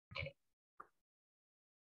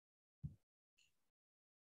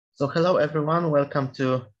So hello everyone, welcome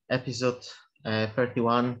to episode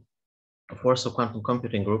 31 of Warsaw Quantum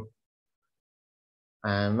Computing Group.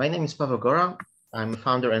 My name is Paweł Gora. I'm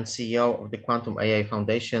founder and CEO of the Quantum AI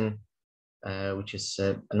Foundation, which is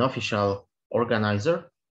an official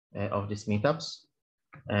organizer of these meetups.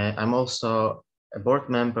 I'm also a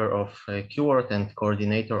board member of QWorld and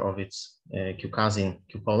coordinator of its QCousin,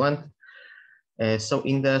 QPoland. So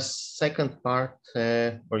in the second part,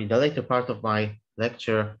 or in the later part of my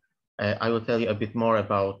lecture, I will tell you a bit more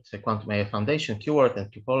about the Quantum AI Foundation, QWorld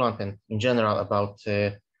and QPoland, and in general about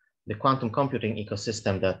the quantum computing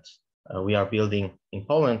ecosystem that we are building in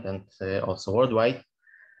Poland and also worldwide.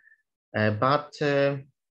 But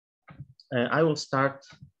I will start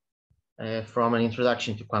from an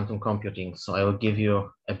introduction to quantum computing. So I will give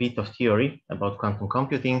you a bit of theory about quantum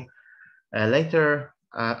computing. Later,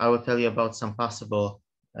 I will tell you about some possible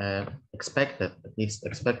expected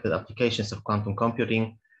applications of quantum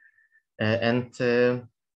computing. And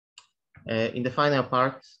in the final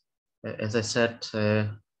part, as I said,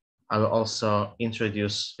 I will also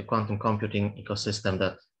introduce the quantum computing ecosystem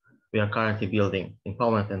that we are currently building in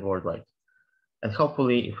Poland and worldwide. And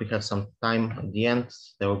hopefully, if we have some time at the end,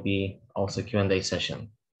 there will be also a Q&A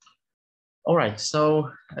session. All right,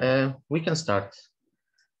 so we can start.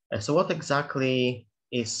 So what exactly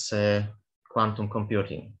is quantum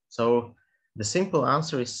computing? So the simple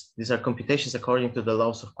answer is these are computations according to the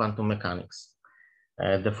laws of quantum mechanics.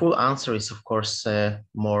 The full answer is, of course,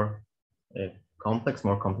 more complex,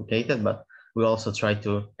 more complicated, but we also try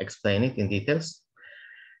to explain it in details.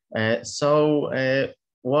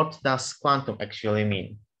 What does quantum actually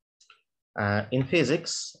mean? In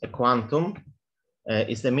physics, a quantum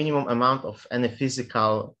is the minimum amount of any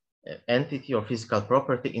physical entity or physical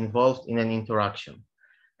property involved in an interaction.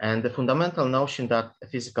 And the fundamental notion that a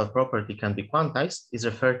physical property can be quantized is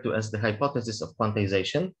referred to as the hypothesis of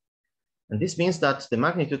quantization. And this means that the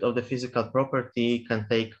magnitude of the physical property can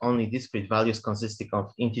take only discrete values consisting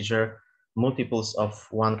of integer multiples of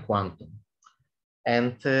one quantum.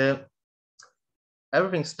 And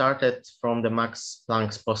everything started from the Max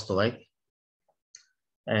Planck's postulate,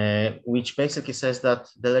 which basically says that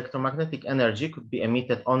the electromagnetic energy could be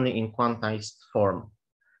emitted only in quantized form,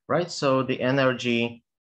 right? So the energy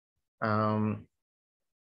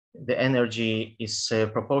is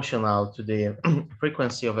proportional to the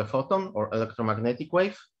frequency of a photon or electromagnetic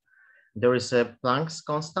wave. There is a Planck's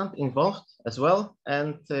constant involved as well,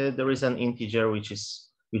 and there is an integer which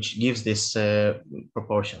gives this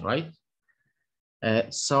proportion, right?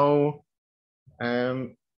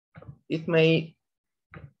 It may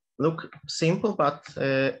look simple, but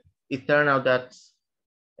it turned out that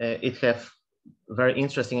it have very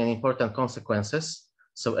interesting and important consequences.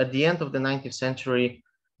 So at the end of the 19th century,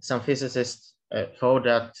 some physicists thought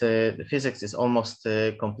that the physics is almost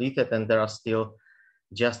completed and there are still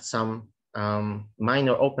just some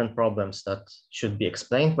minor open problems that should be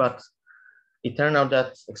explained. But it turned out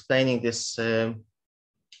that explaining these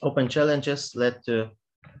open challenges led to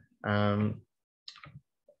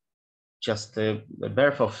just the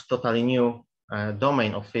birth of totally new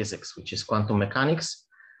domain of physics, which is quantum mechanics,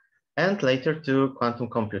 and later to quantum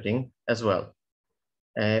computing as well.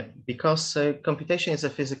 Because computation is a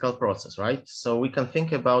physical process, right? So we can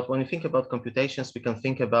think about, when we think about computations, we can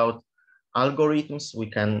think about algorithms. We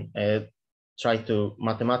can try to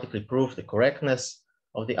mathematically prove the correctness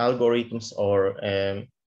of the algorithms or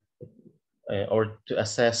to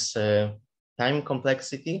assess time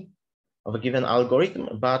complexity of a given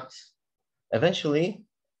algorithm. But eventually,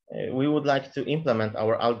 we would like to implement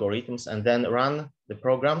our algorithms and then run the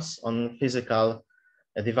programs on physical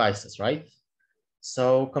devices, right?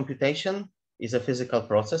 So computation is a physical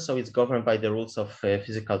process, so it's governed by the rules of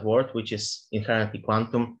physical world, which is inherently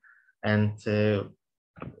quantum, and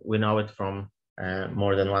we know it from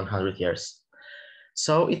more than 100 years.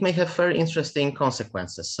 So it may have very interesting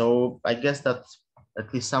consequences. So I guess that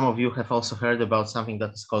at least some of you have also heard about something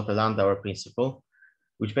that is called the Landauer principle,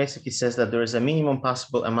 which basically says that there is a minimum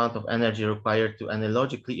possible amount of energy required to any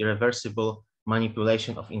logically irreversible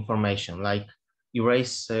manipulation of information, like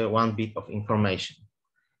erase one bit of information.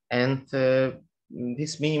 And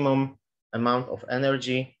this minimum amount of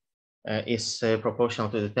energy is proportional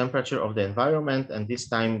to the temperature of the environment. And this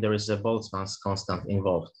time there is a Boltzmann's constant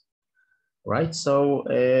involved, right? So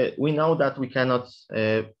we know that we cannot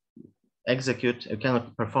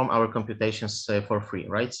perform our computations for free,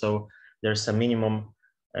 right? So there's a minimum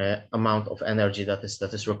amount of energy that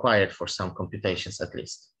is required for some computations at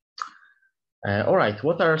least. All right,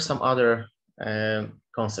 what are some other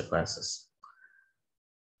consequences?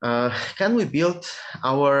 Can we build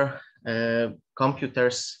our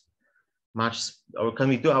computers or can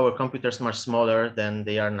we do our computers much smaller than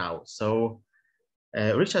they are now? So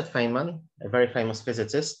Richard Feynman, a very famous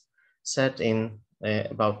physicist, said in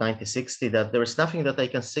about 1960 that there is nothing that I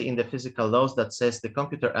can see in the physical laws that says the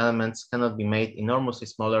computer elements cannot be made enormously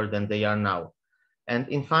smaller than they are now. And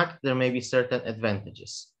in fact, there may be certain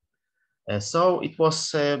advantages. So it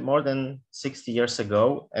was more than 60 years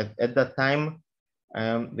ago. At that time,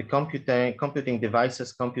 the computing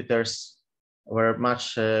devices, computers were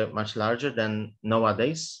much larger than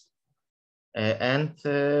nowadays. And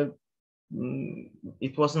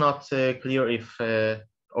it was not clear if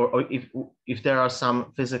or if there are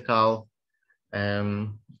some physical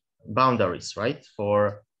boundaries, right,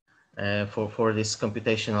 for these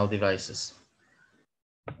computational devices.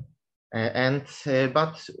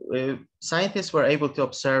 But scientists were able to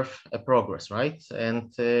observe a progress, right?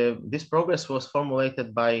 And this progress was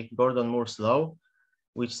formulated by Gordon Moore's law,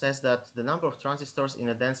 which says that the number of transistors in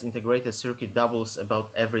a dense integrated circuit doubles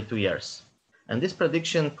about every 2 years. And this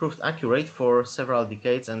prediction proved accurate for several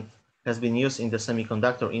decades and has been used in the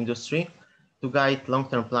semiconductor industry to guide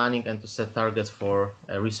long-term planning and to set targets for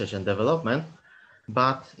research and development.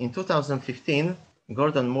 But in 2015,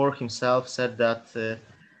 Gordon Moore himself said that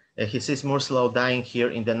he sees Moore's law dying here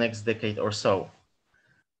in the next decade or so.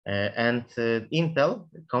 And Intel,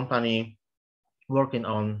 the company working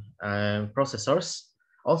on processors,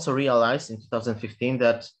 also realized in 2015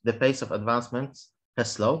 that the pace of advancement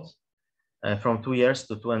has slowed from 2 years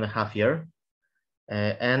to 2.5 years.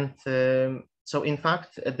 So in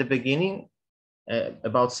fact, at the beginning,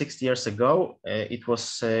 about 6 years ago, it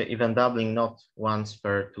was even doubling not once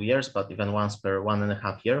per 2 years, but even once per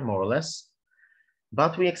 1.5 years, more or less.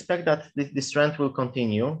 But we expect that this trend will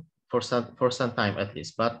continue for some time at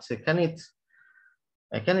least. But can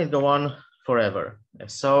it go on forever?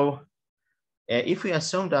 So if we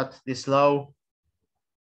assume that this law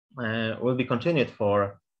will be continued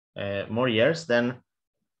for more years, then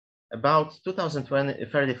about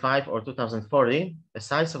 2035 or 2040, the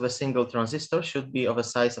size of a single transistor should be of the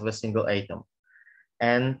size of a single atom.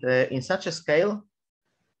 And in such a scale,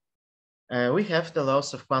 we have the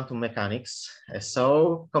laws of quantum mechanics.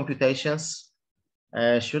 So computations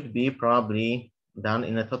should be probably done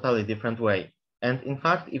in a totally different way. And in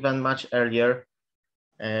fact, even much earlier,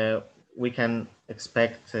 we can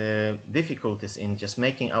expect difficulties in just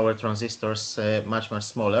making our transistors much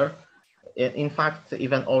smaller. In fact,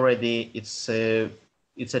 even already it's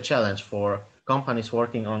a challenge for companies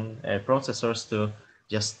working on processors to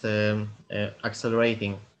just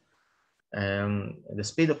accelerating the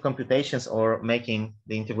speed of computations or making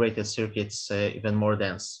the integrated circuits even more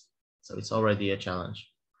dense. So it's already a challenge.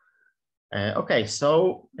 Okay,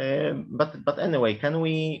 so but anyway, can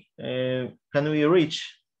we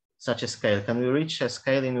reach such a scale? Can we reach a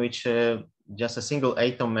scale in which just a single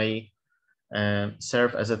atom may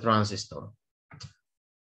serve as a transistor?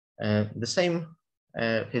 The same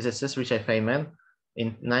physicist, Richard Feynman,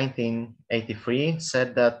 in 1983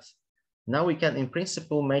 said that now we can in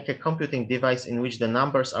principle make a computing device in which the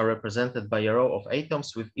numbers are represented by a row of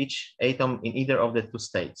atoms with each atom in either of the two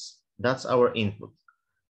states. That's our input.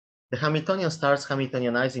 The Hamiltonian starts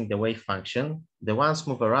Hamiltonianizing the wave function. The ones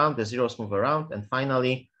move around, the zeros move around, and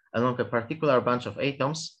finally, along a particular bunch of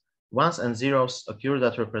atoms, ones and zeros occur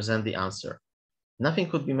that represent the answer. Nothing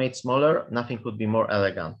could be made smaller, nothing could be more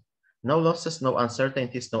elegant. No losses, no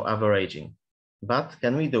uncertainties, no averaging. But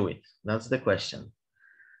can we do it? That's the question.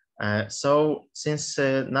 So since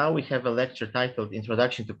now we have a lecture titled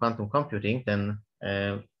Introduction to Quantum Computing, then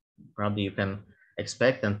probably you can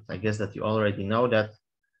expect, and I guess that you already know, that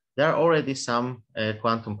there are already some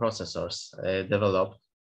quantum processors developed.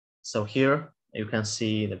 So here you can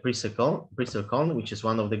see the Bristlecone, which is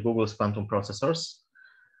one of the Google's quantum processors.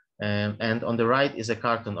 And on the right is a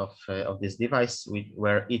cartoon of this device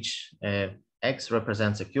where each X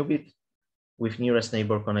represents a qubit with nearest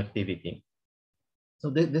neighbor connectivity. So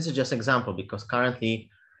this is just an example because currently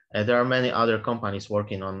there are many other companies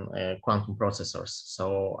working on quantum processors.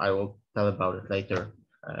 So I will tell about it later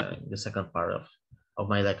in the second part of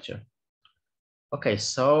my lecture. Okay,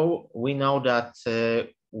 so we know that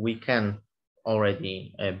we can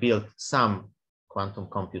already build some quantum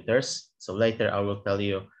computers. So later I will tell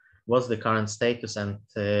you what's the current status and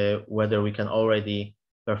whether we can already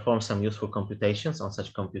perform some useful computations on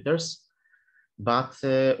such computers. But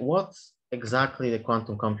what exactly the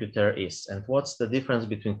quantum computer is and what's the difference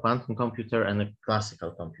between quantum computer and a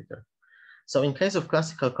classical computer? So in case of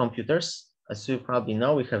classical computers, as you probably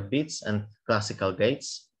know, we have bits and classical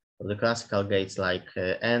gates. So the classical gates like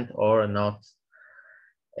AND, OR, NOT,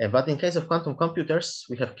 But in case of quantum computers,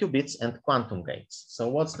 we have qubits and quantum gates. So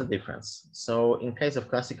what's the difference? So in case of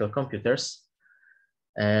classical computers,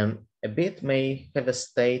 a bit may have a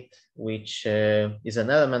state which is an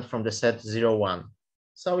element from the set 0, 1.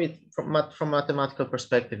 So from mathematical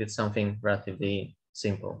perspective, it's something relatively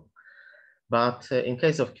simple. But in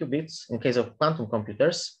case of qubits, in case of quantum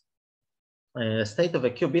computers, state of a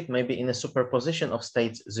qubit may be in a superposition of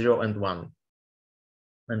states 0 and 1.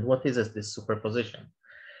 And what is this superposition?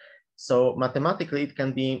 So mathematically, it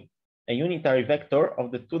can be a unitary vector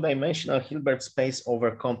of the two-dimensional Hilbert space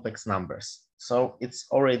over complex numbers. So it's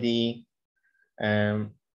already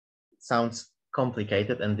sounds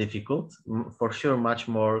complicated and difficult, for sure, much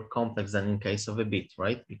more complex than in case of a bit,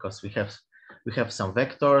 right? Because we have some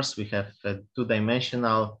vectors, we have a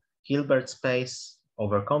two-dimensional Hilbert space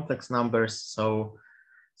over complex numbers. So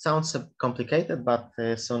sounds complicated, but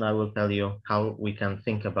soon I will tell you how we can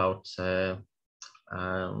think about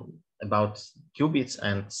qubits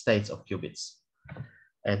and states of qubits.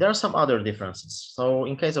 There are some other differences. So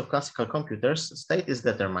in case of classical computers, state is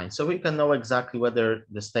determined. So we can know exactly whether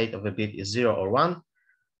the state of a bit is 0 or 1,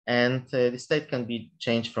 and the state can be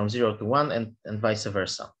changed from 0 to 1 and vice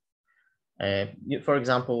versa. For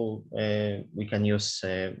example, we can use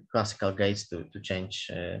classical gates to change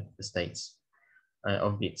the states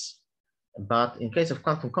of bits. But in case of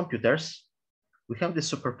quantum computers, we have this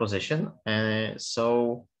superposition.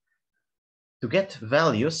 So to get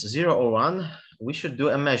values 0 or 1, we should do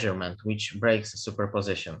a measurement which breaks the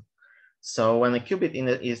superposition. So when a qubit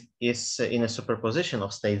is in a superposition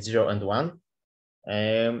of states 0 and 1,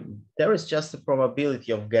 there is just a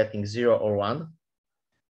probability of getting 0 or 1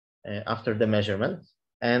 after the measurement.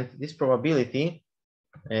 And this probability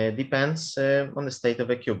depends on the state of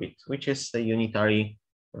a qubit, which is the unitary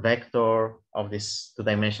vector of this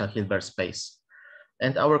two-dimensional Hilbert space.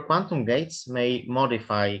 And our quantum gates may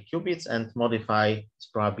modify qubits and modify its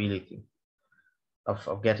probability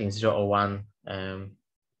of getting 0 or 1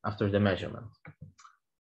 after the measurement.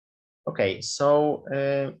 Okay, so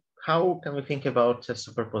how can we think about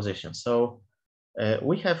superposition? So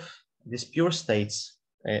we have these pure states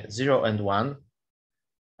 0 and 1,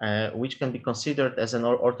 which can be considered as an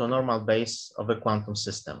orthonormal base of a quantum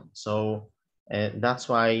system. So that's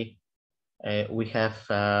why we have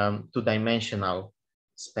two-dimensional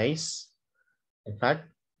space, in fact.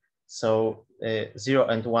 So 0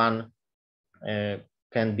 and 1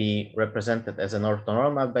 can be represented as an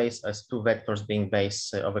orthonormal base, as two vectors being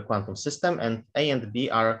base of a quantum system, and A and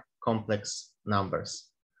B are complex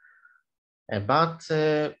numbers. But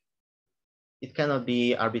it cannot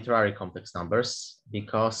be arbitrary complex numbers,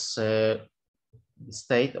 because the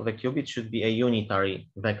state of a qubit should be a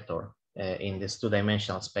unitary vector in this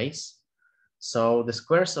two-dimensional space. So the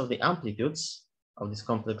squares of the amplitudes of these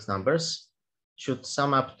complex numbers should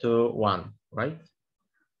sum up to 1, right?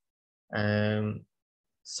 The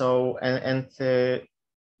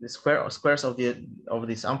squares of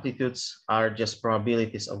these amplitudes are just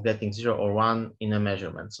probabilities of getting 0 or 1 in a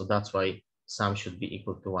measurement. So that's why sum should be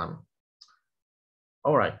equal to 1.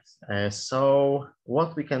 All right, so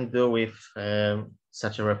what we can do with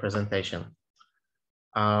such a representation?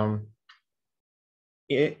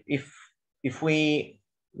 If we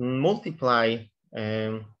multiply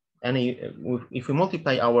if we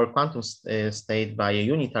multiply our quantum state by a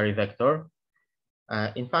unitary vector,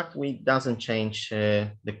 in fact, we doesn't change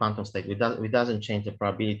the quantum state. We doesn't change the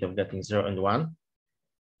probability of getting 0 and 1.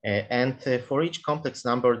 And for each complex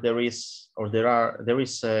number, there is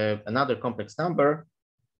another complex number,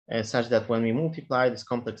 such that when we multiply this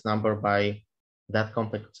complex number by that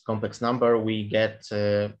complex number, we get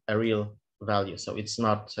a real value. So it's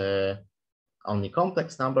not only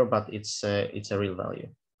complex number, but it's a real value.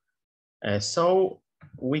 So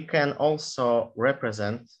we can also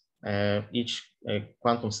represent each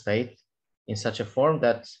quantum state in such a form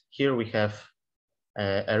that here we have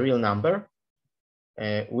a real number,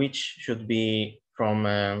 which should be from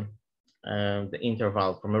the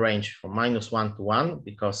interval, from a range from -1 to 1,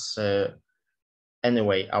 because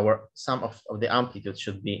anyway, our sum of the amplitude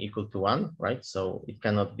should be equal to 1, right? So it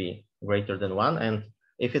cannot be greater than 1. And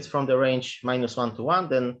if it's from the range -1 to 1,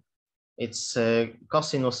 then it's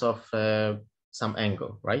cosinus of some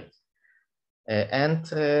angle, right? And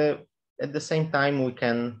at the same time, we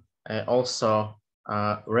can also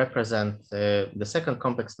represent the second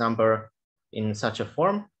complex number in such a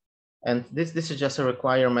form. And this is just a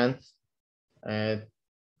requirement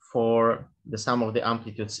for the sum of the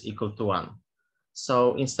amplitudes equal to 1.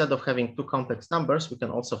 So instead of having two complex numbers, we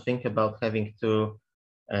can also think about having two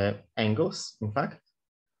angles, in fact.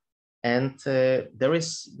 And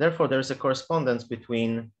therefore there is a correspondence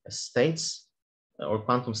between states or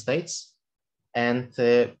quantum states and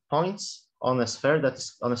points on a sphere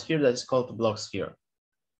that is called a Bloch sphere,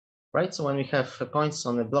 right? So when we have points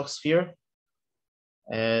on a Bloch sphere,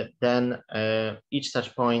 then each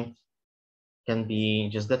such point can be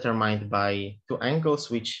just determined by two angles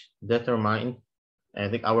which determine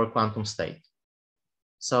our quantum state.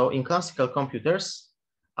 So in classical computers,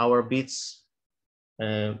 our bits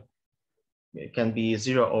can be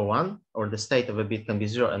 0 or 1, or the state of a bit can be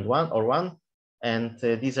 0 and 1 or 1, and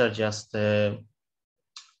these are just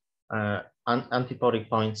antipodic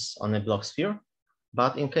points on a Bloch sphere.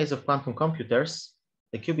 But in case of quantum computers,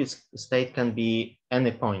 the qubit state can be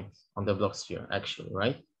any point on the Bloch sphere, actually,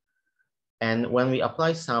 right? And when we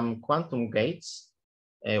apply some quantum gates,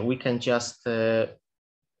 we can just do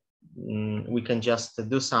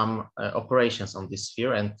some operations on this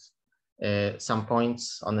sphere, and some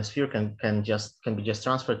points on the sphere can be just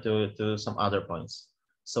transferred to some other points.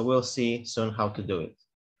 So we'll see soon how to do it.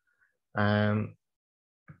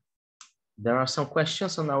 There are some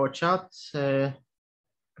questions on our chat.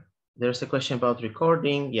 There's a question about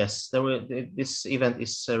recording. Yes, this event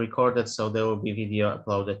is recorded, so there will be video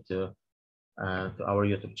uploaded to our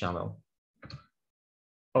YouTube channel.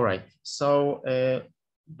 All right, so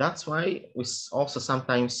that's why we also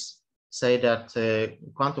sometimes say that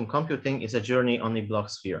quantum computing is a journey on a Bloch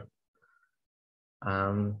sphere.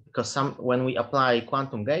 Because when we apply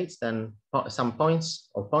quantum gates, then some points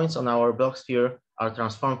on our Bloch sphere are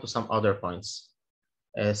transformed to some other points.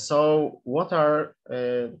 So what are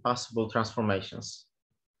possible transformations?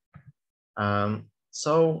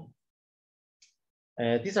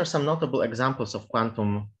 These are some notable examples of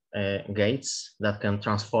quantum gates that can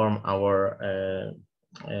transform our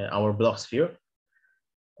Bloch sphere.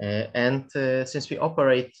 Since we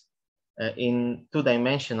operate in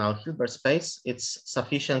two-dimensional Hilbert space, it's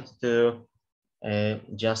sufficient to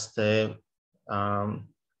just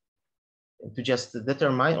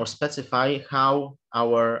determine or specify how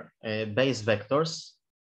our base vectors,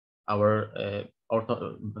 our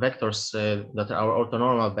vectors that are our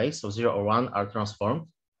orthonormal base, so 0 or 1, are transformed.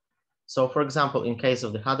 So for example, in case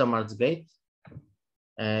of the Hadamard's gate,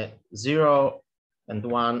 0 and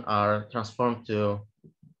 1 are transformed to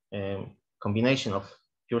a combination of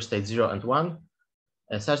pure state 0 and 1,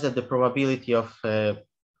 such that the probability of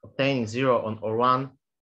obtaining 0 or 1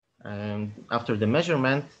 after the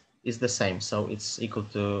measurement is the same. So it's equal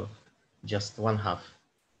to just 1/2.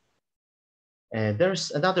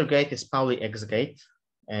 There's another gate, is Pauli X gate.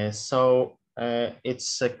 It's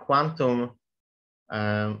a quantum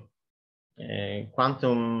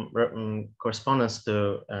correspondence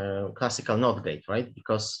to classical NOT gate, right?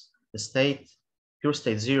 Because the state, pure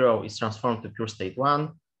state 0 is transformed to pure state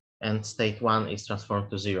 1, and state 1 is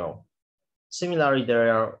transformed to 0. Similarly,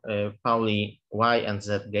 there are Pauli Y and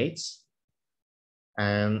Z gates.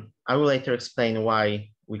 And I will later explain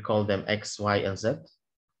why we call them X, Y, and Z.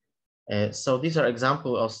 So these are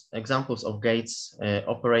examples of gates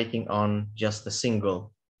operating on just a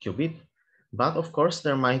single qubit. But of course,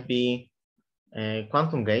 there might be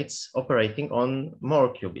quantum gates operating on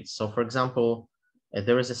more qubits. So for example,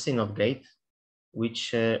 there is a CNOT gate,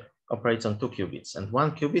 which operates on 2 qubits. And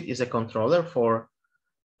 1 qubit is a controller for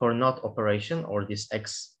NOT operation, or this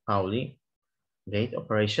X Pauli gate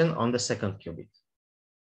operation on the 2nd qubit.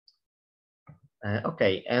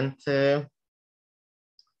 Okay, and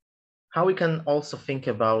how we can also think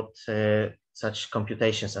about such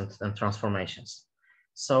computations and transformations.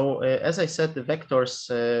 So as I said, the vectors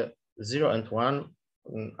 0 and 1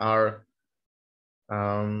 are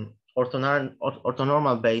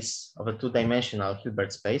orthonormal base of a two-dimensional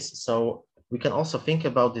Hilbert space. So we can also think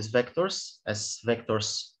about these vectors as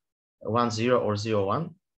vectors 1, 0 or 0,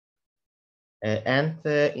 1.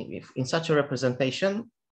 In such a representation,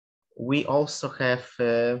 we also have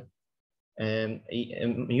a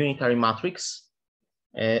unitary matrix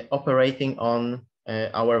operating on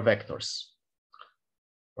our vectors,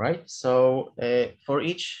 right? So for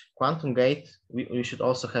each quantum gate, we should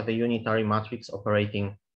also have a unitary matrix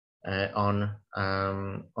operating on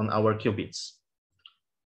our qubits.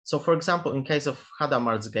 So for example, in case of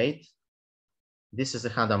Hadamard's gate, this is a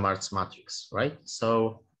Hadamard's matrix, right?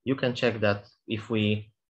 So you can check that if we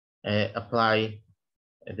apply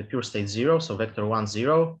the pure state 0, so vector 1,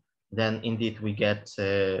 0, then indeed we get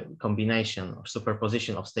a combination or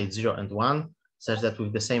superposition of state 0 and 1, such that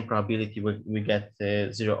with the same probability we get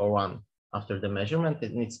 0 or 1 after the measurement.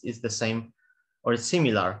 It's the same, or it's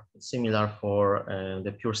similar for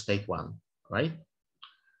the pure state 1, right?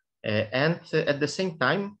 And at the same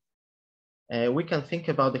time, we can think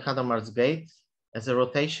about the Hadamard's gate as a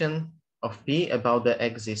rotation of P about the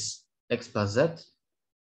axis x plus z,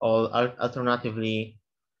 alternatively,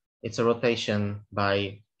 it's a rotation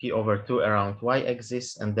by p/2 around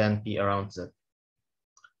y-axis and then p around z.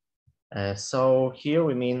 So here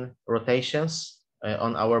we mean rotations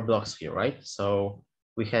on our blocks here, right? So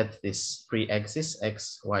we had this three axis,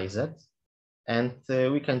 x, y, z, and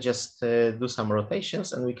we can just do some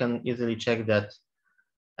rotations, and we can easily check that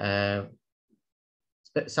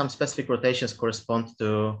some specific rotations correspond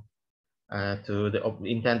to the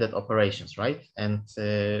intended operations, right? And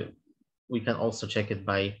we can also check it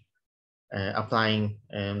by applying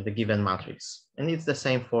the given matrix. And it's the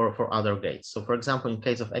same for other gates. So for example, in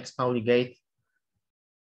case of X Pauli gate,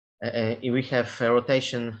 we have a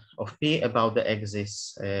rotation of P about the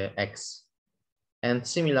axis X. And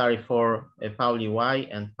similarly for Pauli Y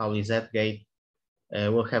and Pauli Z gate,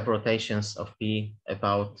 we'll have rotations of P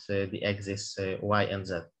about the axis Y and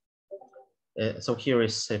Z. So here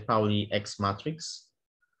is Pauli X matrix.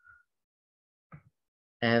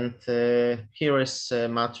 And here is a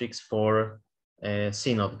matrix for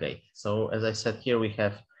C0 gate. So as I said, here we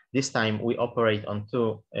have, this time we operate on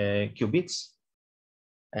 2 qubits.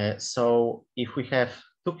 So if we have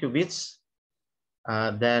 2 qubits,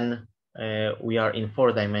 then we are in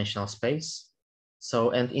 4-dimensional space.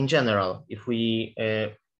 So, and in general, if we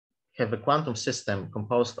have a quantum system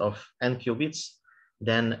composed of n qubits,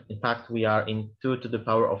 then in fact we are in 2 to the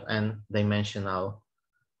power of n dimensional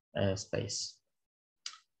space.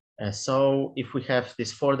 So if we have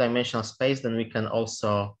this 4-dimensional space, then we can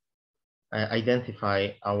also identify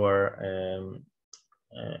our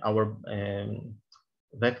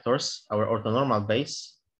vectors, our orthonormal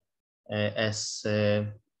base as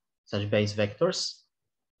such base vectors,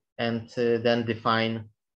 and then define.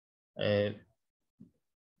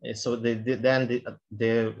 So then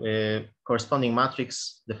the corresponding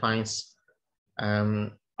matrix defines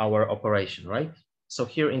our operation, right? So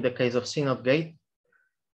here in the case of C0 gate,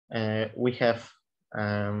 we have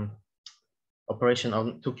operation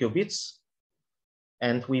on 2 qubits,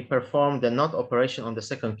 and we perform the NOT operation on the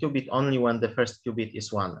second qubit only when the first qubit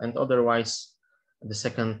is 1, and otherwise the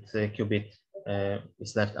second qubit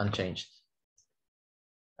is left unchanged.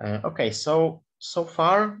 Okay, so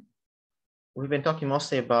far we've been talking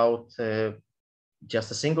mostly about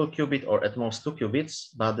just a single qubit or at most 2 qubits,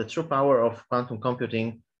 but the true power of quantum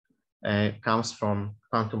computing comes from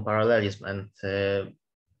quantum parallelism and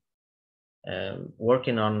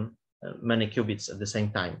working on many qubits at the same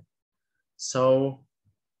time. So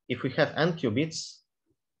if we have n qubits,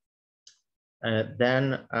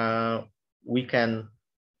 then we can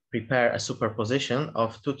prepare a superposition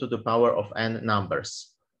of 2 to the power of n numbers.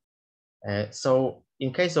 So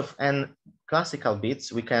in case of n classical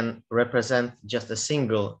bits, we can represent just a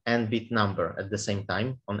single n-bit number at the same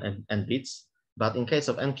time on n bits. But in case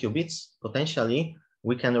of n qubits, potentially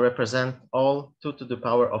we can represent all 2 to the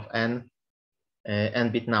power of n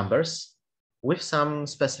n-bit numbers with some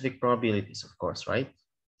specific probabilities, of course, right?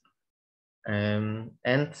 And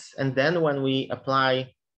then when we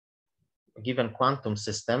apply a given quantum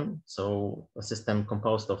system, so a system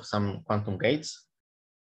composed of some quantum gates,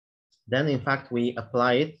 then in fact we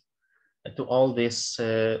apply it to all these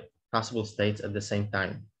possible states at the same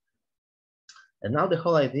time. And now the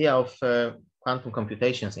whole idea of quantum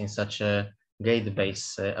computations in such a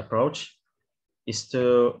gate-based approach is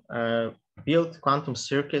to build quantum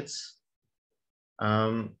circuits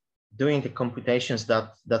doing the computations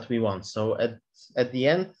that we want. So at the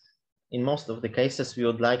end, in most of the cases, we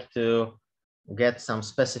would like to get some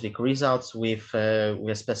specific results with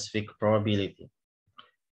a specific probability,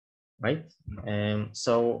 right?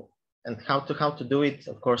 So, and how to do it,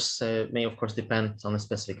 of course, may of course depend on a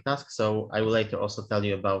specific task. So I will later also tell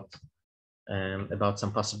you about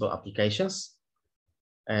some possible applications.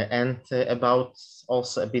 And about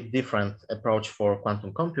also a bit different approach for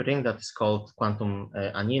quantum computing that is called quantum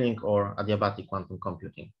annealing or adiabatic quantum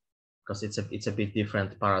computing, because it's a bit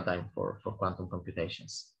different paradigm for quantum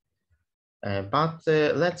computations. But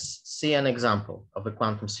let's see an example of a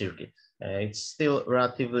quantum circuit. It's still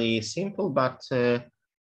relatively simple, but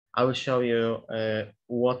I will show you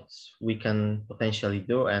what we can potentially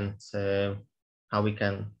do and how we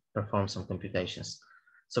can perform some computations.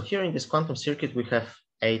 So here in this quantum circuit, we have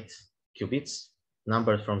 8 qubits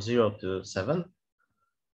numbered from 0 to 7.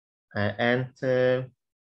 And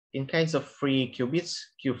in case of 3 qubits,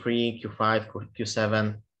 Q3, Q5,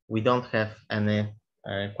 Q7, we don't have any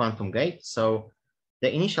quantum gate. So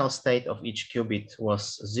the initial state of each qubit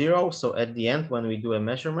was 0. So at the end, when we do a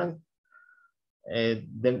measurement,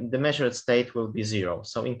 the measured state will be 0.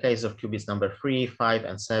 So in case of qubits number 3, 5,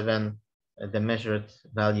 and 7, the measured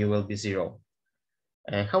value will be 0.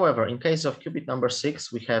 However, in case of qubit number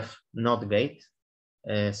 6, we have NOT gate.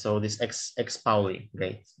 So this X Pauli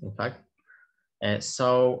gate, in fact.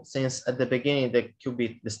 So since at the beginning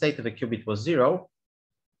the state of the qubit was 0,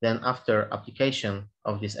 then after application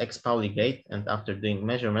of this X Pauli gate and after doing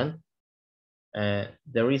measurement,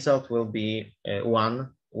 the result will be 1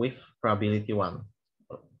 with probability 1,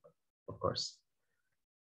 of course.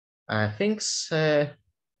 Things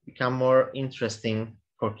become more interesting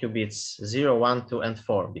for qubits 0, 1, 2, and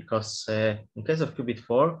 4, because in case of qubit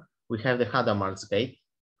 4, we have the Hadamard's gate.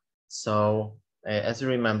 So as you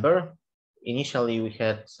remember, initially we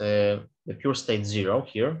had the pure state 0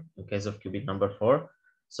 here in case of qubit number 4.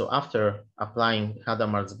 So after applying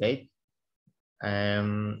Hadamard's gate,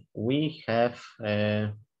 we have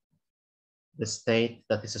the state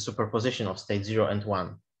that is a superposition of state 0 and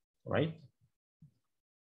 1, right?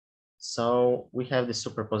 So we have the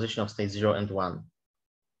superposition of state 0 and 1.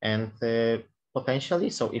 And potentially,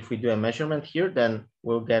 so if we do a measurement here, then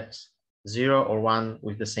we'll get 0 or 1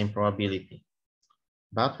 with the same probability.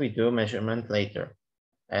 But we do measurement later.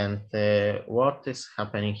 And what is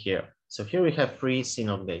happening here? So here we have 3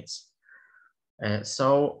 CNOT gates.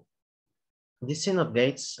 So these CNOT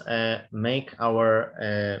gates make our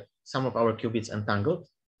some of our qubits entangled.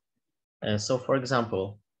 So for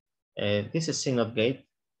example, this is CNOT gate,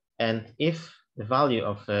 and if the value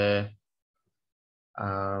of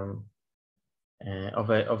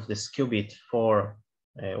this qubit 4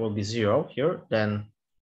 will be 0 here, then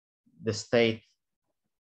the state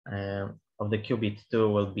of the qubit 2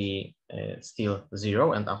 will be still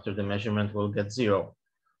 0, and after the measurement we'll get 0.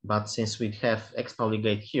 But since we have X Pauli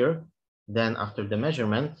gate here, then after the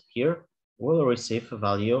measurement here, we'll receive a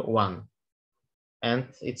value 1. And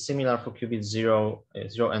it's similar for qubit 0,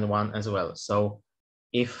 0 and 1 as well. So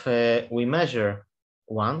if we measure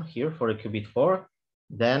 1 here for a qubit 4,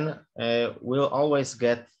 then we'll always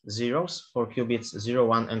get zeros for qubits 0,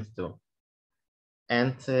 1, and 2.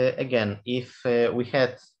 And again, if we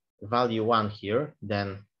had value 1 here,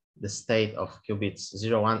 then the state of qubits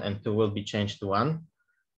 0, 1, and 2 will be changed to 1.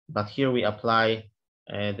 But here we apply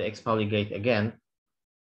the X Pauli gate again.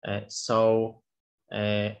 So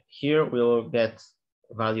here we'll get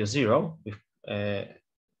value 0 with,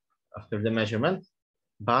 after the measurement.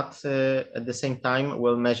 But at the same time,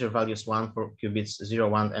 we'll measure values 1 for qubits 0,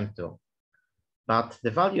 1, and 2. But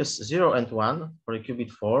the values 0 and 1 for a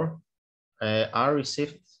qubit 4 are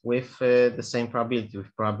received with the same probability,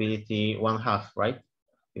 with probability 1/2, right?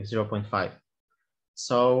 With 0.5.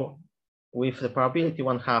 So with the probability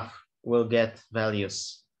 1/2, we'll get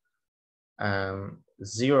values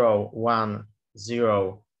 0, 1,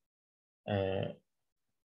 0,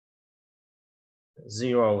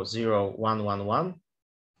 0, 0, 1, 1, 1.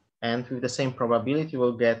 And with the same probability,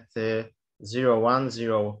 we'll get 0, 1,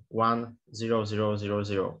 0, 1, 0, 0, 0,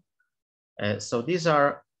 0. So these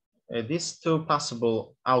are these 2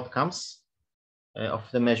 possible outcomes of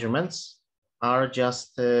the measurements are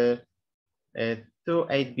just 2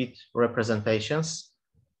 8-bit representations,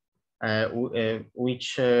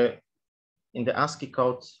 which in the ASCII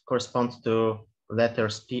code correspond to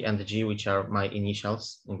letters P and G, which are my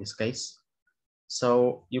initials in this case.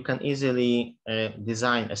 So you can easily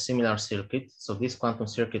design a similar circuit. So this quantum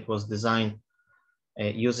circuit was designed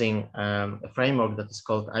using a framework that is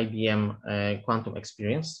called IBM Quantum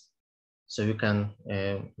Experience. So you can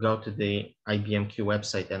go to the IBM-Q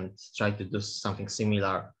website and try to do something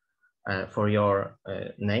similar for your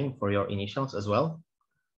name, for your initials as well.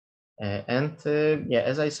 Yeah,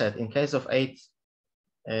 as I said, in case of 8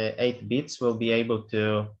 bits, we'll be able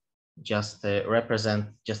to just represent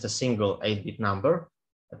just a single 8-bit number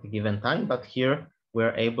at a given time. But here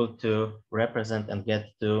we're able to represent and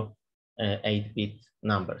get to 8-bit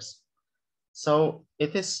numbers. So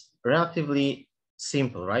it is relatively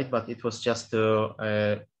simple, right? But it was just to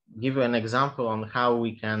give you an example on how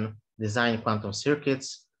we can design quantum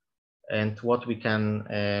circuits and what we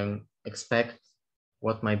can expect,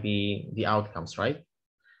 what might be the outcomes, right?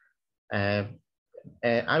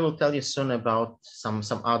 I will tell you soon about some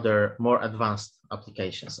other more advanced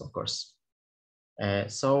applications, of course.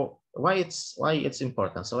 So why it's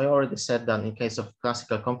important? So I already said that in case of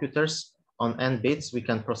classical computers, on n bits, we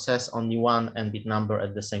can process only 1 n-bit number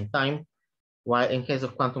at the same time. While in case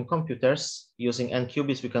of quantum computers, using n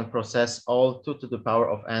qubits, we can process all 2 to the power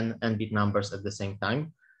of n n-bit numbers at the same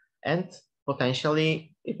time. And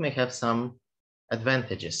potentially, it may have some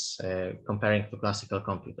advantages comparing to classical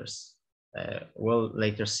computers. We'll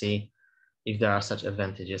later see if there are such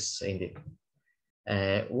advantages indeed.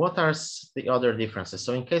 What are the other differences?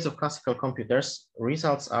 So in case of classical computers,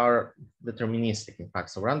 results are deterministic, in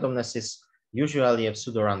fact. So randomness is usually a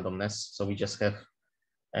pseudo-randomness. So we just have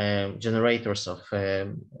generators of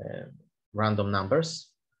random numbers.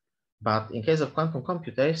 But in case of quantum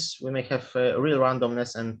computers, we may have real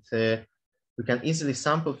randomness, and we can easily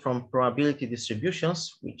sample from probability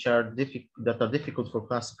distributions, which are difficult for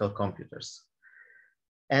classical computers.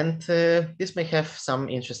 And this may have some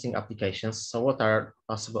interesting applications. So what are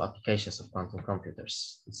possible applications of quantum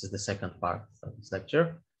computers? This is the second part of this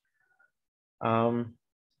lecture.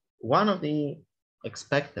 One of the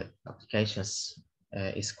expected applications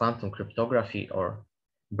is quantum cryptography, or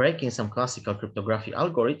breaking some classical cryptography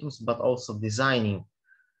algorithms, but also designing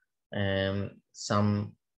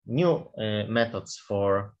some new methods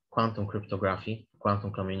for quantum cryptography,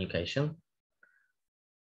 quantum communication.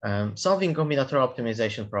 Solving combinatorial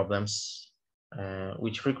optimization problems,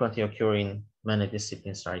 which frequently occur in many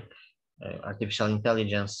disciplines like artificial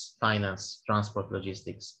intelligence, finance, transport,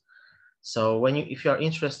 logistics. So if you are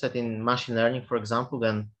interested in machine learning, for example,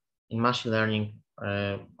 then in machine learning,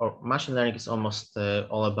 machine learning is almost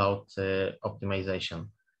all about optimization.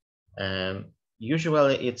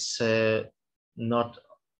 Usually it's not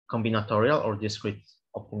combinatorial or discrete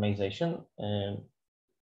optimization.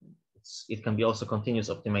 It can be also continuous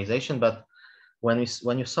optimization, but when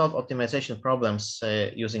you solve optimization problems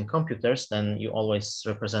using computers, then you always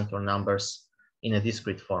represent your numbers in a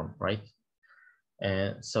discrete form, right?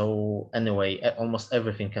 So anyway, almost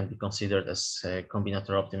everything can be considered as a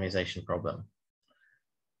combinatorial optimization problem.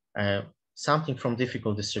 Something from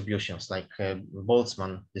difficult distributions like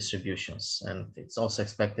Boltzmann distributions, and it's also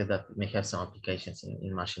expected that it may have some applications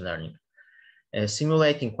in machine learning.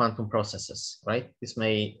 Simulating quantum processes, right? This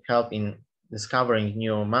may help in discovering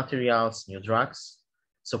new materials, new drugs.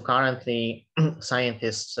 So currently,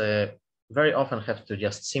 scientists very often have to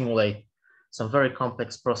just simulate some very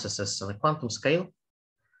complex processes on a quantum scale,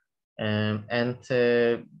 and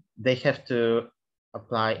they have to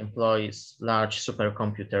employ large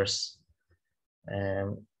supercomputers,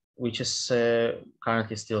 which is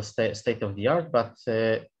currently still state of the art, but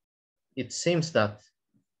it seems that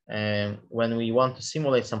when we want to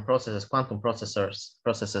simulate some processes, quantum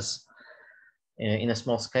processes in a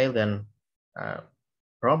small scale, then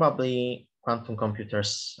probably quantum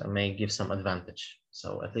computers may give some advantage.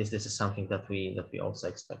 So at least this is something that we also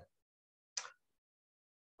expect.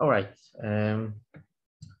 All right.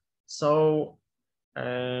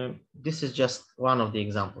 This is just one of the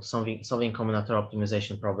examples, solving combinatorial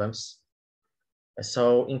optimization problems.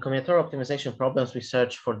 So in combinatorial optimization problems, we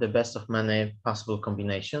search for the best of many possible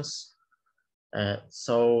combinations.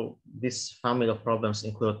 So this family of problems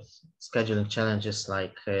include scheduling challenges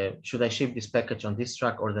like, should I ship this package on this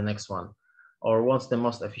track or the next one? Or what's the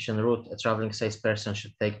most efficient route a traveling salesperson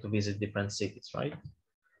should take to visit different cities, right?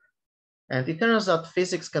 And it turns out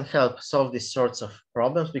physics can help solve these sorts of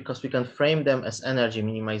problems because we can frame them as energy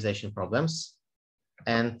minimization problems.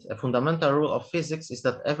 And a fundamental rule of physics is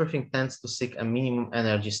that everything tends to seek a minimum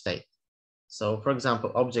energy state. So for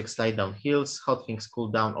example, objects slide down hills, hot things cool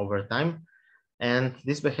down over time. And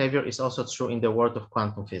this behavior is also true in the world of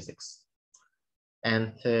quantum physics.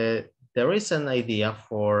 And there is an idea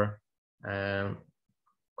for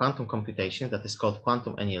quantum computation that is called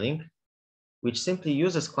quantum annealing, which simply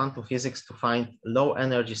uses quantum physics to find low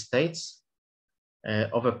energy states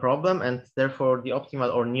of a problem, and therefore the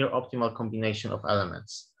optimal or near optimal combination of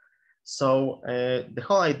elements. So the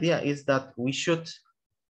whole idea is that we should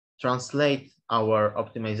translate our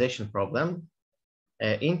optimization problem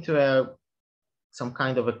into some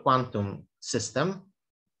kind of a quantum system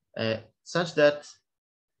such that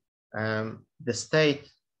the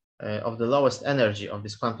state of the lowest energy of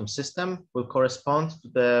this quantum system will correspond to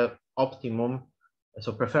the optimum,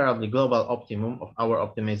 so preferably global optimum of our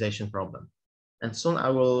optimization problem. And soon I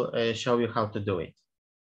will show you how to do it.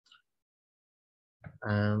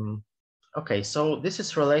 Okay, so this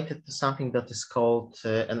is related to something that is called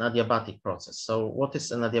an adiabatic process. So what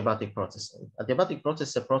is an adiabatic process? Adiabatic process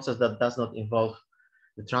is a process that does not involve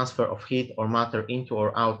the transfer of heat or matter into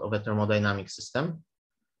or out of a thermodynamic system.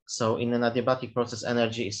 So in an adiabatic process,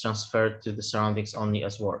 energy is transferred to the surroundings only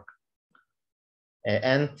as work.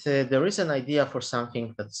 There is an idea for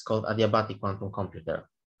something that's called adiabatic quantum computer.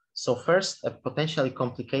 So first, a potentially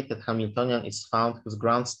complicated Hamiltonian is found whose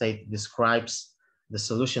ground state describes the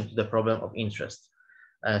solution to the problem of interest.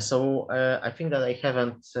 I think that I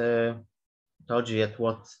haven't told you yet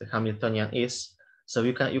what the Hamiltonian is. So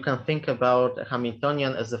you can think about a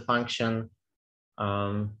Hamiltonian as a function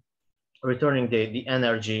returning the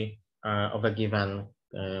energy of a given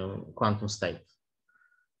quantum state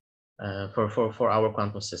for our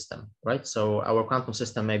quantum system, right? So our quantum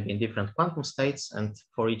system may be in different quantum states, and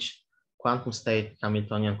for each quantum state,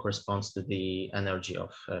 Hamiltonian corresponds to the energy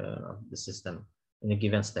of the system in a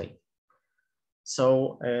given state.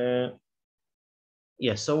 So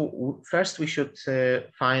Yes, so first we should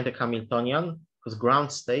find a Hamiltonian whose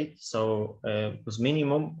ground state, so whose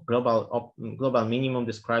minimum, global minimum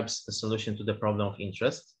describes the solution to the problem of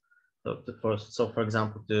interest. So for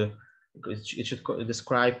example, it should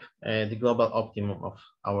describe the global optimum of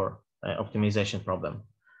our optimization problem.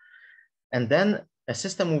 And then a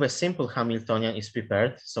system with a simple Hamiltonian is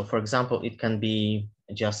prepared. So for example, it can be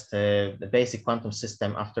just the basic quantum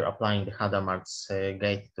system after applying the Hadamard's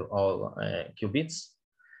gate to all qubits.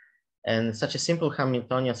 And such a simple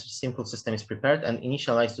Hamiltonian, such a simple system is prepared and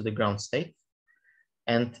initialized to the ground state.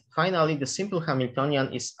 And finally, the simple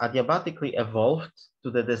Hamiltonian is adiabatically evolved to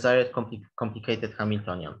the desired complicated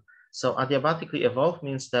Hamiltonian. So adiabatically evolved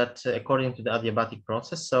means that according to the adiabatic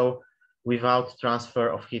process, so without transfer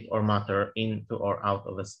of heat or matter into or out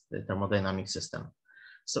of the thermodynamic system.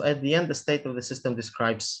 So at the end, the state of the system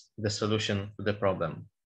describes the solution to the problem.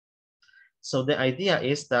 So the idea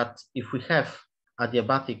is that if we have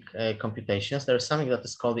adiabatic computations, there's something that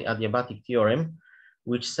is called the adiabatic theorem,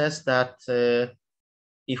 which says that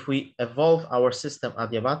if we evolve our system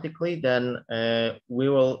adiabatically, then we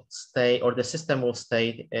will stay, or the system will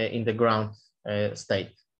stay in the ground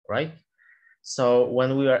state, right? So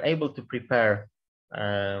when we are able to prepare,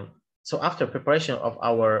 so after preparation of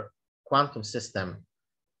our quantum system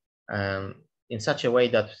in such a way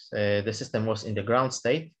that the system was in the ground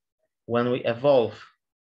state, when we evolve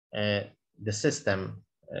the system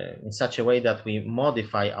in such a way that we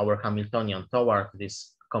modify our Hamiltonian toward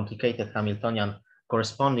this complicated Hamiltonian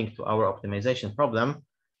corresponding to our optimization problem,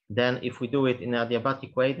 then if we do it in an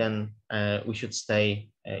adiabatic way, then we should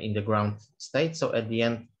stay in the ground state. So at the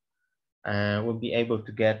end, we'll be able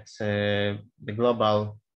to get the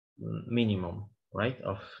global minimum, right,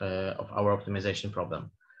 of our optimization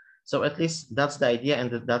problem. So at least that's the idea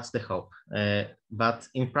and that's the hope. But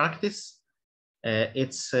in practice,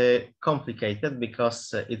 it's complicated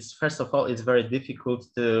because it's, first of all, it's very difficult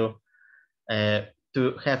to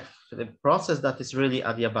have the process that is really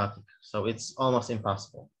adiabatic. So it's almost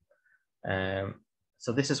impossible.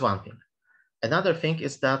 So this is one thing. Another thing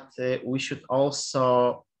is that we should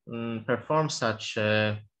also perform such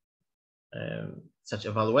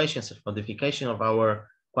evaluation, such modification of our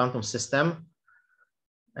quantum system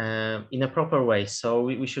in a proper way. So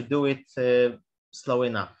we should do it slow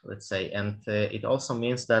enough, let's say. And it also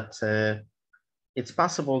means that it's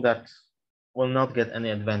possible that we'll not get any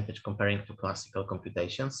advantage comparing to classical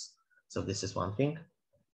computations. So this is one thing.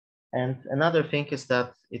 And another thing is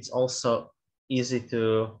that it's also easy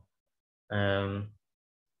to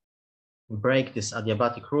break this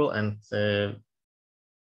adiabatic rule and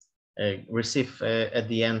receive at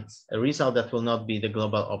the end a result that will not be the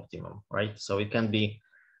global optimum, right? So it can be,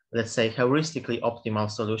 let's say, heuristically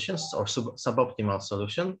optimal solutions or suboptimal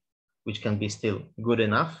solution, which can be still good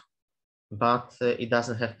enough, but it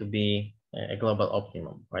doesn't have to be a global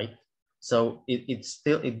optimum, right? So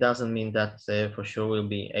it doesn't mean that for sure we'll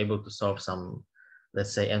be able to solve some,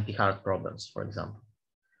 let's say, anti-hard problems, for example.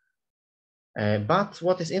 But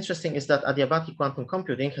what is interesting is that adiabatic quantum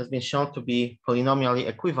computing has been shown to be polynomially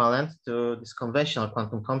equivalent to this conventional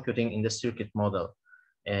quantum computing in the circuit model.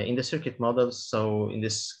 In the circuit model, so in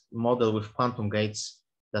this model with quantum gates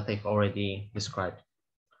that I've already described.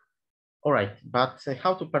 All right, but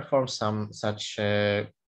how to perform some such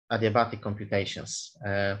adiabatic computations?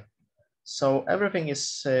 So everything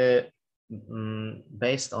is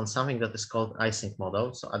based on something that is called Ising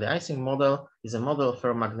model. So the Ising model is a model of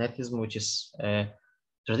ferromagnetism which is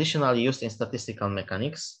traditionally used in statistical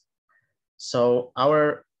mechanics. So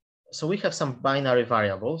we have some binary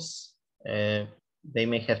variables. They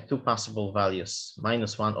may have two possible values,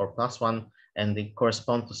 -1 or +1, and they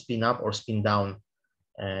correspond to spin up or spin down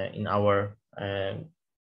in our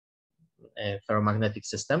ferromagnetic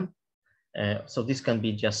system. So this can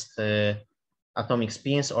be just atomic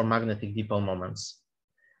spins or magnetic dipole moments.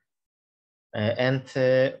 And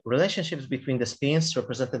relationships between the spins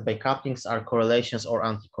represented by couplings are correlations or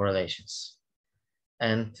anti-correlations.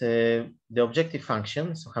 And the objective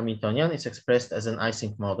function, so Hamiltonian, is expressed as an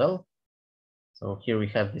Ising model. So here we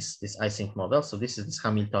have this Ising model. So this is this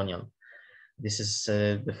Hamiltonian. This is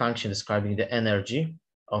the function describing the energy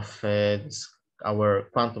of our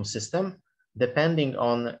quantum system, depending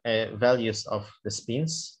on values of the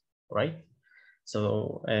spins, right?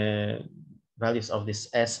 So values of this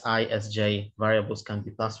Si, Sj variables can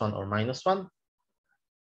be +1 or -1.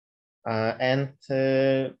 And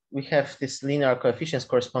we have these linear coefficients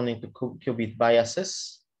corresponding to qubit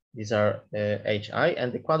biases. These are Hi,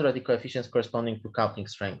 and the quadratic coefficients corresponding to coupling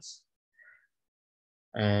strengths.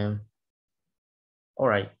 All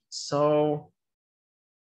right, so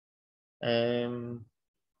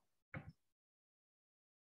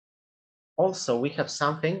also, we have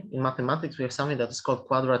something in mathematics, we have something that is called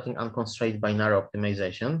quadratic unconstrained binary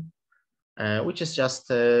optimization, which is just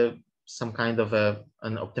some kind of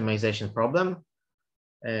an optimization problem.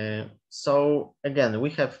 So again, we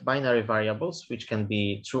have binary variables, which can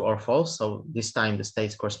be true or false. So this time the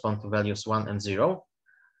states correspond to values 1 and 0.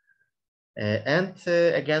 And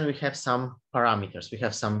again, we have some parameters. We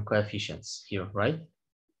have some coefficients here, right?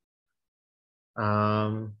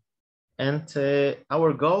 And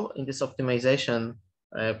our goal in this optimization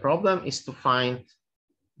problem is to find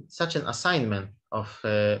such an assignment of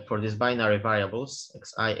for these binary variables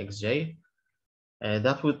xi, xj,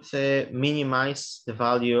 that would minimize the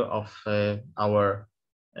value of our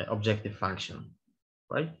objective function,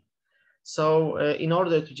 right? So in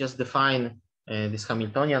order to just define this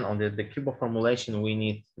Hamiltonian on the Kubo formulation, we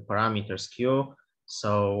need the parameters Q.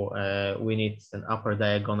 So we need an upper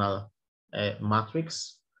diagonal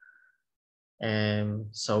matrix. And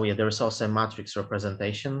so yeah, there is also a matrix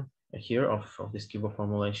representation here of this Kubo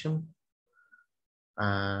formulation.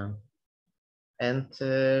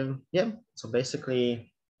 Yeah, so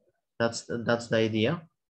basically that's the idea.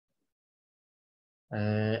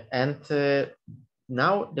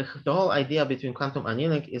 Now the whole idea between quantum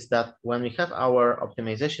annealing is that when we have our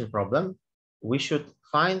optimization problem, we should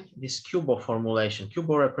find this Kubo formulation,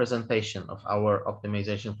 Kubo representation of our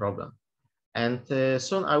optimization problem. And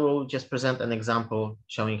soon I will just present an example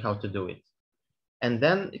showing how to do it. And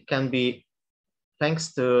then it can be,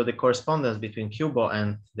 thanks to the correspondence between Kubo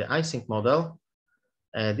and the Ising model,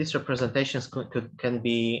 these representations can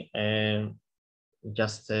be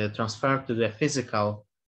just transferred to the physical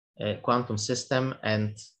quantum system,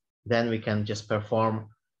 and then we can just perform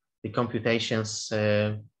the computations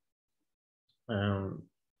that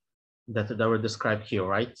were described here,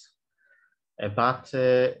 right?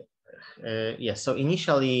 Yeah, so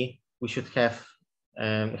initially we should have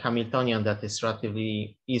a Hamiltonian that is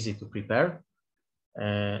relatively easy to prepare,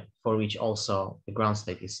 for which also the ground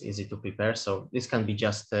state is easy to prepare. So this can be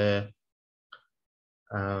just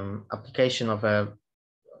application of a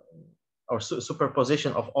or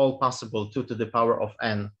superposition of all possible 2 to the power of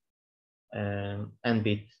n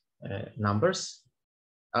n-bit numbers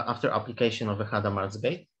after application of a Hadamard's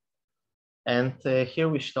gate. And here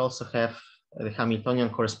we should also have the Hamiltonian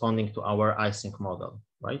corresponding to our Ising model,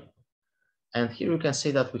 right? And here you can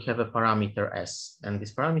see that we have a parameter S, and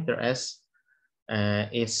this parameter S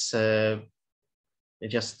is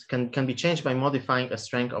just can be changed by modifying a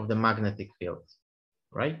strength of the magnetic field,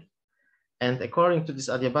 right? And according to this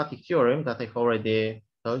adiabatic theorem that I've already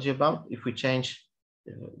told you about, if we change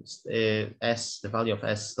S, the value of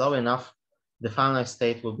S slow enough, the final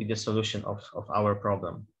state will be the solution of our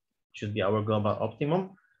problem. It should be our global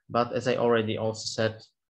optimum. But as I already also said,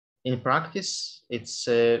 in practice, it's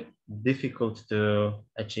difficult to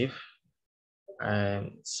achieve.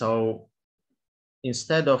 So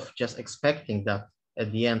instead of just expecting that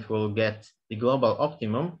at the end we'll get the global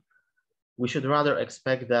optimum, we should rather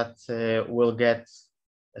expect that we'll get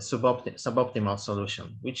a suboptimal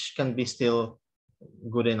solution, which can be still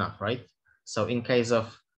good enough, right? So in case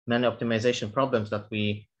of many optimization problems that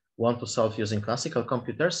we want to solve using classical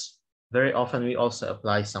computers, very often we also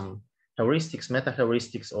apply some heuristics,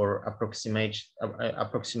 meta-heuristics, or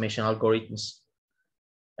approximation algorithms.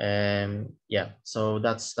 Yeah, so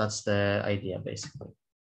that's the idea basically.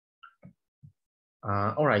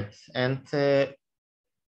 All right, and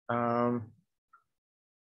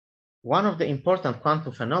one of the important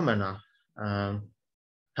quantum phenomena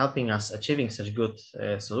helping us achieving such good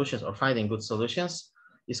solutions or finding good solutions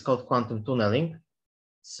is called quantum tunneling.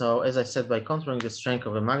 So as I said, by controlling the strength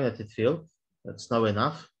of a magnetic field that's slow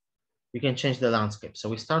enough, we can change the landscape. So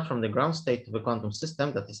we start from the ground state of a quantum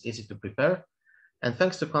system that is easy to prepare. And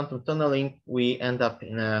thanks to quantum tunneling, we end up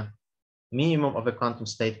in a minimum of a quantum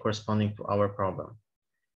state corresponding to our problem.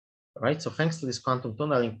 Right, so thanks to this quantum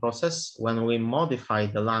tunneling process, when we modify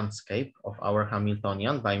the landscape of our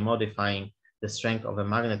Hamiltonian by modifying the strength of a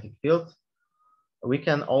magnetic field, we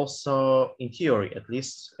can also, in theory at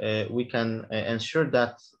least, we can ensure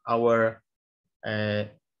that our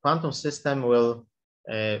quantum system will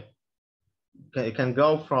can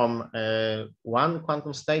go from one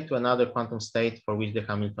quantum state to another quantum state for which the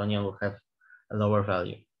Hamiltonian will have a lower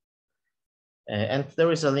value. And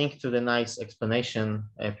there is a link to the nice explanation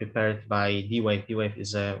prepared by D-Wave. D-Wave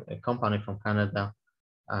is a company from Canada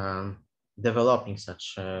developing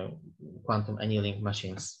such quantum annealing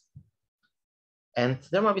machines. And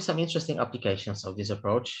there might be some interesting applications of this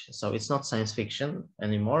approach. So it's not science fiction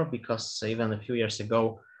anymore, because even a few years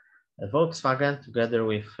ago, Volkswagen, together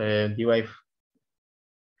with D-Wave,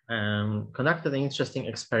 conducted interesting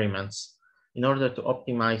experiments in order to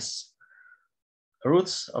optimize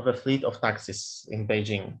routes of a fleet of taxis in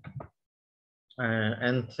Beijing.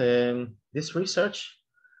 This research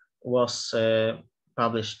was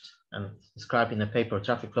published and described in a paper,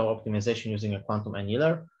 Traffic Flow Optimization Using a Quantum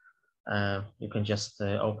Annealer. You can just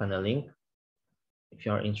open a link if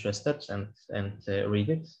you are interested and read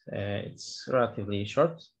it. It's relatively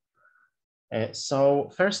short. So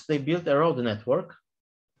first they built a road network,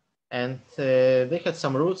 and they had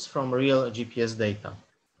some routes from real GPS data.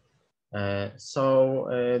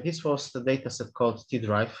 This was the data set called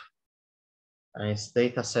T-Drive. It's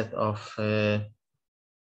data set of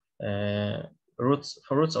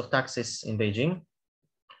routes of taxis in Beijing.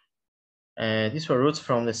 These were routes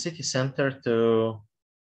from the city center to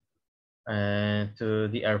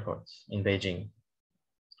the airport in Beijing.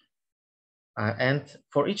 And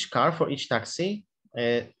for each car, for each taxi,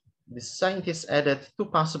 the scientists added 2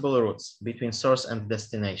 possible routes between source and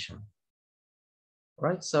destination.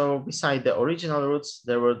 Right, so beside the original routes,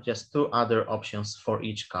 there were just 2 other options for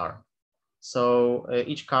each car. So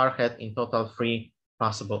each car had in total 3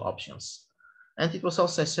 possible options. And it was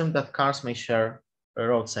also assumed that cars may share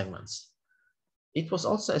road segments. It was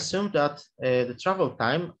also assumed that the travel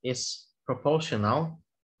time is proportional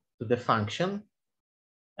to the function,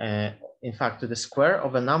 in fact, to the square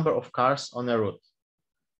of a number of cars on a route.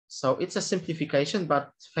 So it's a simplification,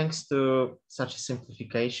 but thanks to such a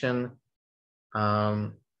simplification,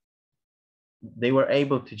 they were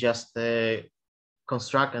able to just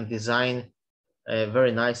construct and design a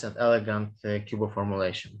very nice and elegant Cubo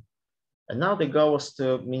formulation. And now the goal was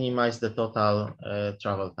to minimize the total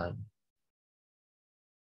travel time.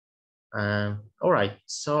 All right,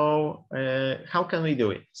 so how can we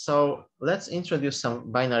do it? So let's introduce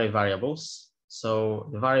some binary variables. So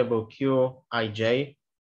the variable Qij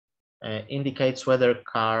indicates whether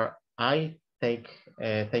car I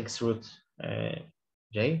takes route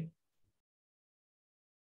J.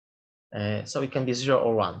 So it can be 0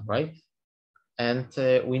 or 1, right? And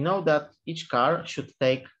we know that each car should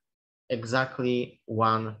take exactly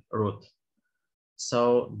 1 route.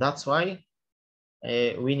 So that's why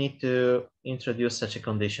we need to introduce such a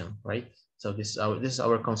condition, right? So this is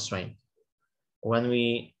our constraint. When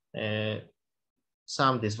we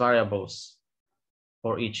sum these variables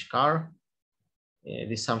for each car,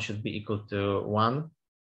 this sum should be equal to 1.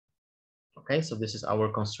 Okay, so this is our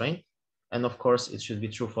constraint. And of course, it should be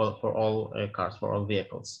true for all cars, for all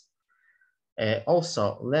vehicles.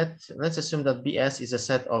 Also, let's assume that BS is a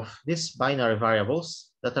set of these binary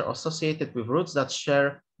variables that are associated with routes that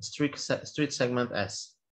share street segment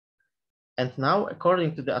S. And now,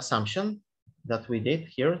 according to the assumption that we did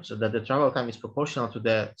here, so that the travel time is proportional to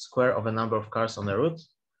the square of a number of cars on a route,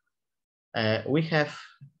 we have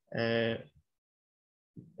the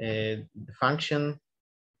function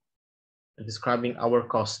describing our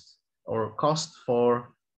cost, or cost for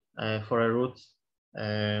a route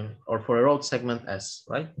or for a road segment S,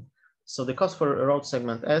 right? So the cost for a road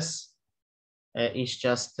segment S is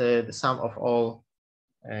just the sum of all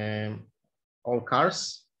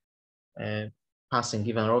cars passing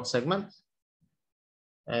given road segment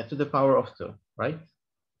to the power of 2, right?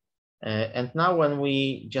 And now when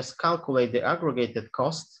we just calculate the aggregated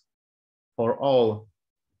cost for all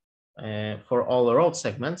road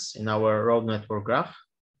segments in our road network graph,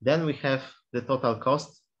 then we have the total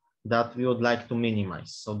cost that we would like to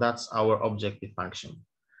minimize. So that's our objective function.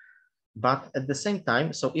 But at the same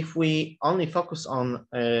time, so if we only focus on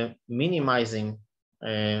minimizing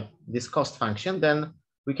this cost function, then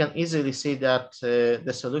we can easily see that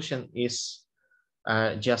the solution is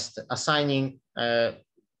just assigning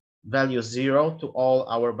value 0 to all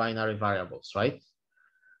our binary variables, right?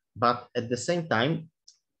 But at the same time,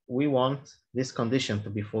 we want this condition to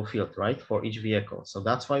be fulfilled, right, for each vehicle. So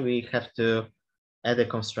that's why we have to add a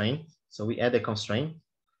constraint. So we add a constraint.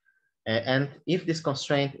 And if this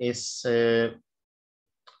constraint is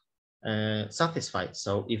satisfied,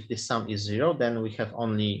 so if this sum is 0, then we have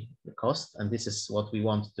only the cost, and this is what we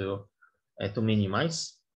want to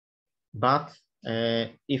minimize. But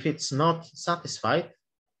if it's not satisfied,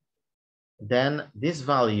 then this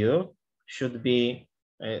value should be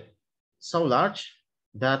so large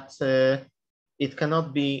that it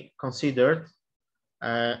cannot be considered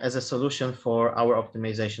as a solution for our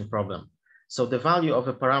optimization problem. So the value of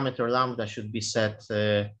a parameter lambda should be set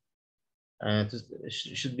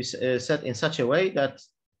set in such a way that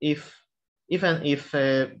even if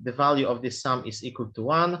the value of this sum is equal to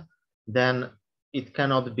 1, then it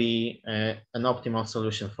cannot be an optimal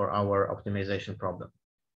solution for our optimization problem.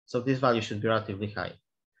 So this value should be relatively high.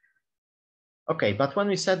 Okay, but when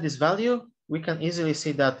we set this value, we can easily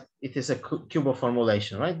see that it is a Kubo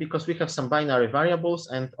formulation, right? Because we have some binary variables,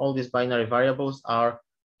 and all these binary variables are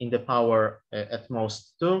in the power at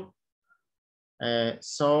most 2.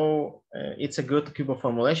 So it's a good Kubo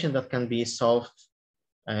formulation that can be solved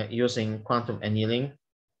using quantum annealing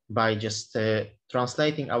by just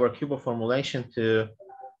translating our Kubo formulation to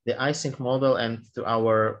the Ising model and to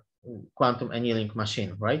our quantum annealing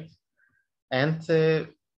machine, right? And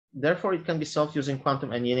therefore, it can be solved using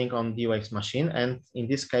quantum annealing on D-Wave's machine. And in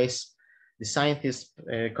this case, the scientists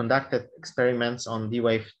conducted experiments on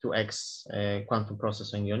D-Wave 2x quantum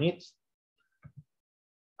processing unit.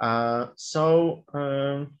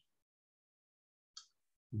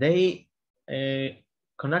 They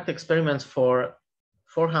conduct experiments for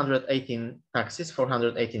 418 taxis,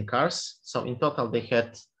 418 cars. So in total, they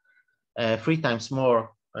had 3 times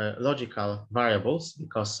more logical variables,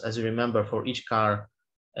 because as you remember, for each car,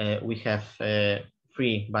 we have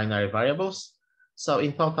 3 binary variables. So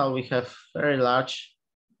in total, we have very large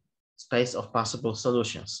space of possible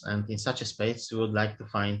solutions. And in such a space, we would like to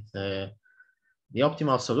find the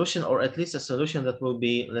optimal solution, or at least a solution that will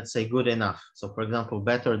be, let's say, good enough. So for example,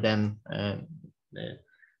 better than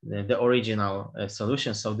the original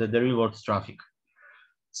solution, so the real-world traffic.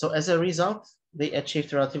 So as a result, they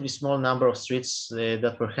achieved a relatively small number of streets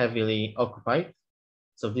that were heavily occupied.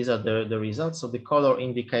 So these are the results. So the color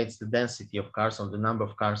indicates the density of cars, or the number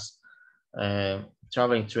of cars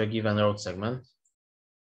traveling through a given road segment.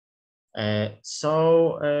 Yeah,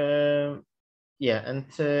 and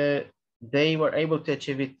they were able to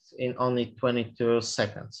achieve it in only 22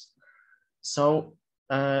 seconds. So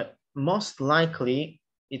most likely,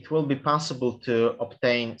 it will be possible to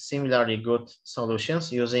obtain similarly good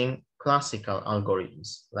solutions using classical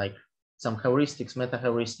algorithms, like some heuristics,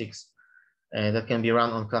 meta-heuristics that can be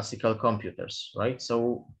run on classical computers, right?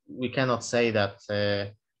 So we cannot say that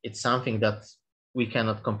it's something that we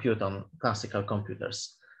cannot compute on classical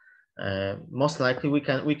computers. Most likely we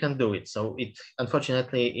can do it. So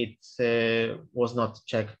unfortunately it was not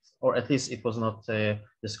checked, or at least it was not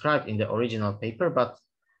described in the original paper, but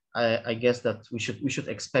I guess that we should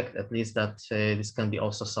expect at least that this can be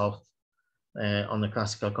also solved on a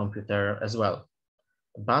classical computer as well.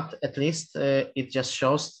 But at least it just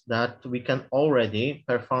shows that we can already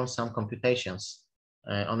perform some computations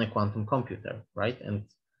on a quantum computer, right? And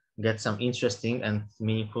get some interesting and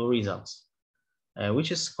meaningful results,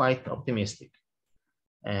 which is quite optimistic.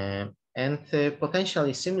 And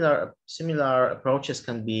potentially similar approaches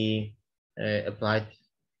can be applied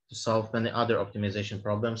to solve many other optimization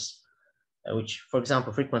problems, which, for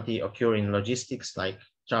example, frequently occur in logistics, like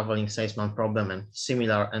traveling salesman problem and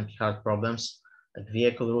similar NP-hard problems, like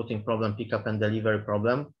vehicle routing problem, pickup and delivery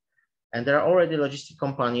problem. And there are already logistic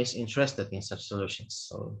companies interested in such solutions.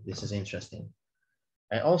 So this is interesting.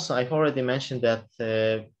 Also, I've already mentioned that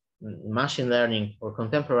machine learning, or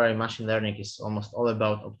contemporary machine learning, is almost all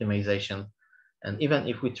about optimization. And even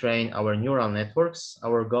if we train our neural networks,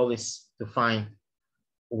 our goal is to find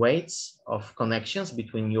weights of connections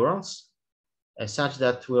between neurons such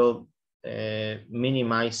that will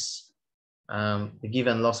minimize the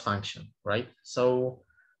given loss function, right? So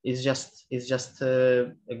it's just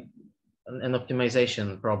an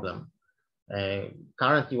optimization problem.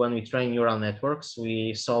 Currently, when we train neural networks,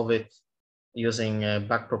 we solve it using a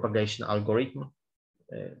backpropagation algorithm,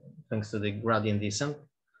 thanks to the gradient descent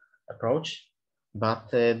approach. But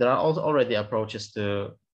there are also already approaches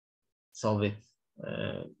to solve it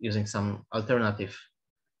using some alternative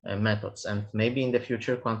methods, and maybe in the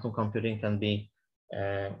future quantum computing can be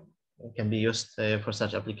used for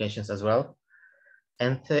such applications as well.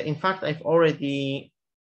 And in fact, I've already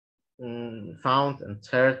found and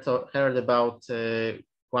heard about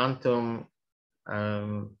quantum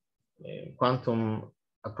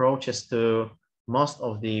approaches to most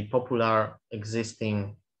of the popular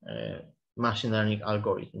existing machine learning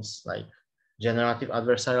algorithms, like generative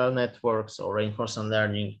adversarial networks, or reinforcement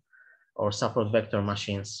learning, or support vector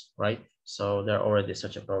machines, right? So there are already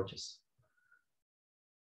such approaches.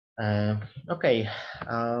 Okay.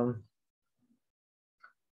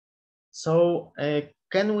 So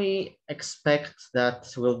can we expect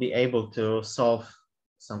that we'll be able to solve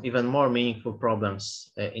some even more meaningful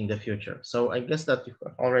problems in the future? So I guess that you've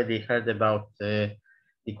already heard about the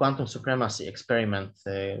quantum supremacy experiment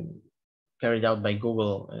carried out by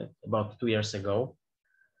Google about 2 years ago.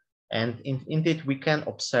 And indeed, we can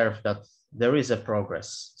observe that there is a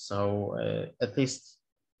progress. So at least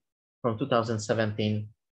from 2017,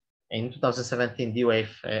 in 2017,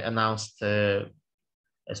 D-Wave announced a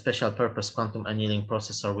special purpose quantum annealing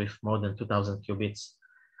processor with more than 2000 qubits.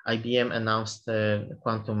 IBM announced a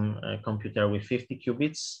quantum computer with 50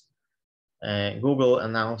 qubits. Google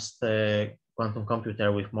announced a quantum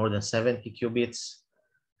computer with more than 70 qubits.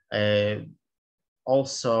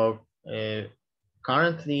 Also,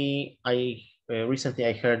 currently, recently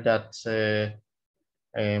I heard that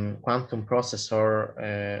quantum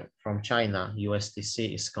processor from China,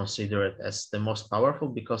 USTC, is considered as the most powerful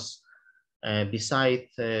because beside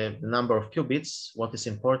the number of qubits, what is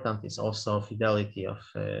important is also fidelity of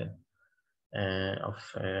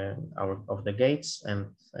the gates and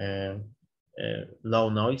low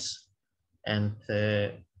noise. And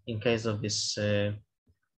in case of this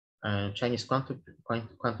Chinese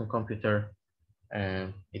quantum computer,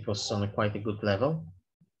 it was on quite a good level.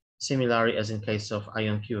 Similarly, as in case of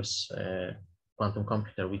IonQ's quantum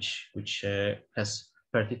computer, which has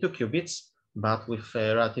 32 qubits, but with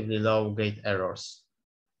relatively low gate errors,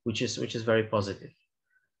 which is very positive.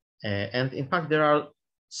 And in fact, there are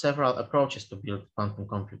several approaches to build quantum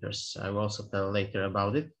computers. I will also tell later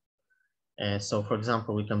about it. So, for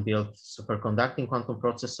example, we can build superconducting quantum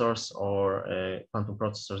processors or quantum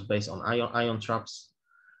processors based on ion traps.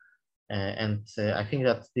 And I think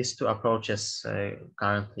that these two approaches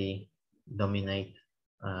currently dominate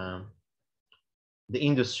the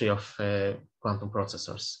industry of quantum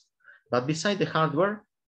processors. But beside the hardware,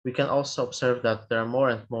 we can also observe that there are more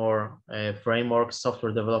and more frameworks,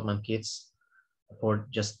 software development kits for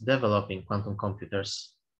just developing quantum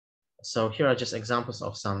computers. So here are just examples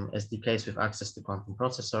of some SDKs with access to quantum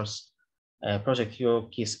processors. Project Q,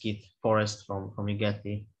 Qiskit, Forest from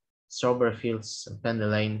Rigetti, Strawberry Fields, and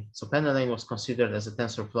Pendelane. So Pendelane was considered as a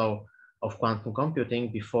TensorFlow of quantum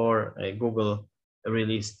computing before Google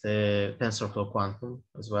released TensorFlow Quantum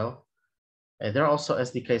as well. There are also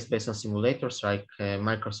SDKs based on simulators like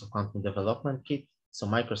Microsoft Quantum Development Kit. So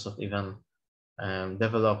Microsoft even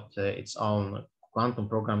developed its own quantum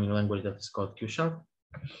programming language that is called Q#.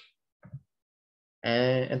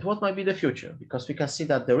 And what might be the future? Because we can see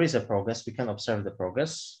that there is a progress, we can observe the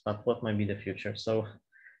progress, but what might be the future? So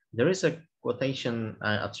there is a quotation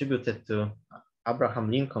attributed to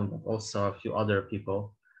Abraham Lincoln, but also a few other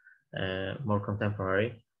people more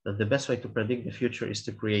contemporary, that the best way to predict the future is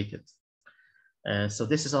to create it. So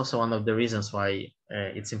this is also one of the reasons why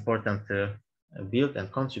it's important to build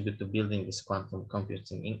and contribute to building this quantum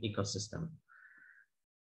computing ecosystem.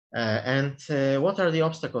 And what are the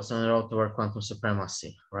obstacles on the road toward quantum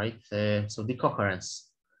supremacy, right? So the coherence.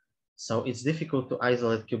 So it's difficult to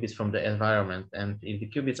isolate qubits from the environment. And if the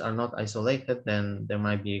qubits are not isolated, then there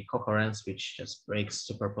might be coherence, which just breaks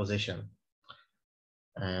superposition.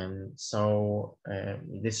 And so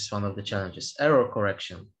this is one of the challenges. Error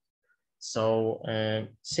correction. So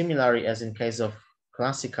similarly, as in case of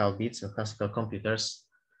classical bits and classical computers,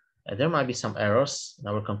 there might be some errors in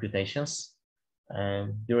our computations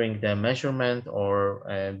during the measurement or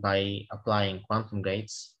by applying quantum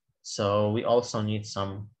gates. So we also need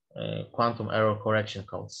some quantum error correction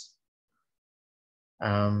codes.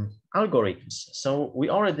 Algorithms. So we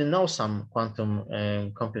already know some quantum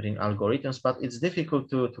computing algorithms, but it's difficult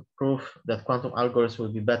to prove that quantum algorithms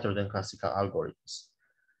will be better than classical algorithms.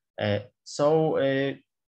 So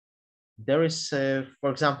there is,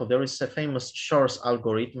 for example, there is a famous Shor's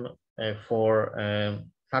algorithm for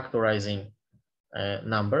factorizing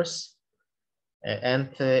numbers, and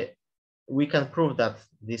we can prove that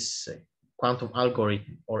this quantum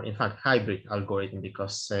algorithm, or in fact hybrid algorithm,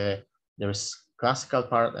 because there is classical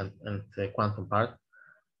part and quantum part,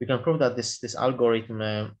 we can prove that this algorithm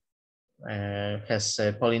has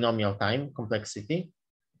polynomial time complexity,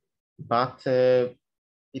 but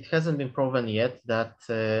it hasn't been proven yet that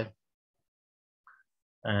this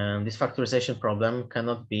factorization problem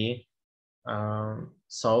cannot be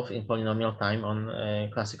solved in polynomial time on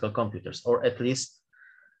classical computers, or at least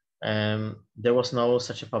there was no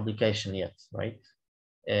such a publication yet, right?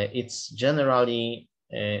 It's generally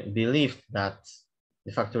believed that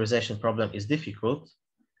the factorization problem is difficult,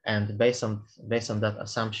 and based on that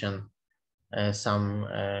assumption, some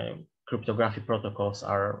cryptographic protocols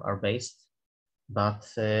are based, but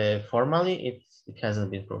formally it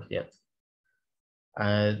hasn't been proved yet.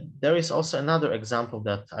 There is also another example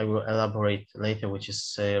that I will elaborate later, which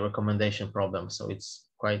is a recommendation problem. So it's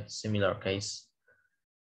quite similar case.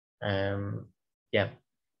 Yeah,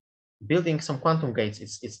 building some quantum gates,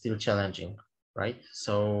 it's still challenging, right?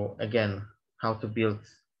 So again, how to build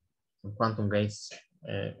some quantum gates,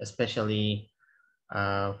 especially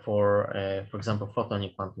for example,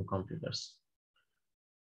 photonic quantum computers.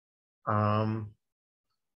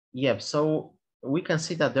 Yeah, so we can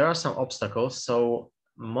see that there are some obstacles. So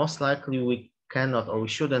most likely we cannot, or we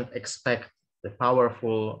shouldn't expect the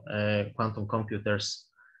powerful quantum computers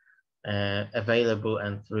available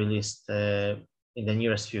and released in the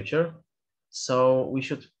nearest future. So we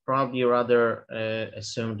should probably rather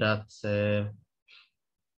assume that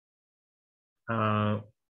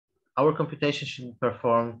our computation should be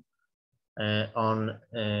performed on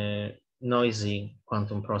noisy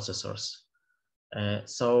quantum processors.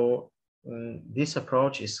 This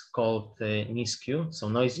approach is called NISQ, so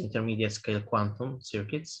noisy intermediate scale quantum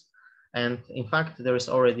circuits. And in fact, there is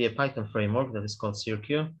already a Python framework that is called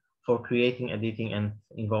CirQ for creating, editing, and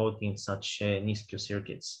invoking such NISQ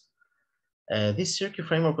circuits. This CirQ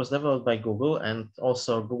framework was developed by Google, and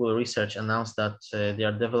also Google Research announced that they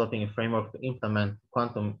are developing a framework to implement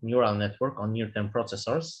quantum neural network on near-term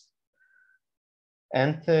processors.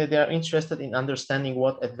 And they are interested in understanding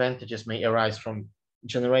what advantages may arise from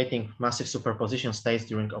generating massive superposition states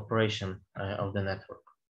during operation of the network.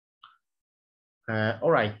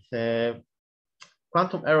 All right,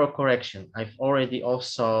 quantum error correction. I've already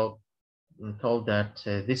also told that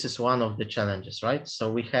this is one of the challenges, right?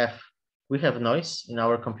 So we have noise in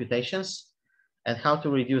our computations, and how to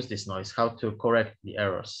reduce this noise, how to correct the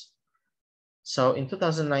errors. So in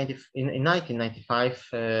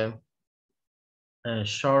 1995,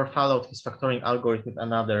 Shor followed his factoring algorithm with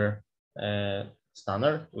another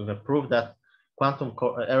standard with a proof that quantum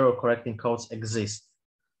error correcting codes exist.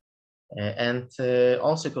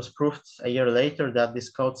 Also it was proved a year later that these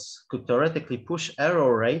codes could theoretically push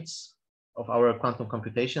error rates of our quantum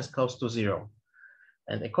computations close to zero.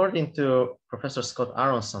 And according to Professor Scott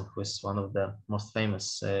Aronson, who is one of the most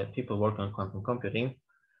famous people working on quantum computing,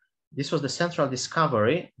 this was the central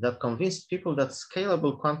discovery that convinced people that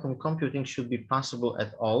scalable quantum computing should be possible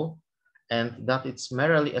at all, and that it's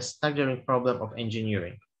merely a staggering problem of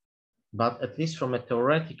engineering. But at least from a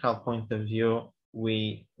theoretical point of view,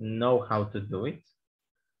 we know how to do it,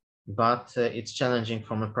 but it's challenging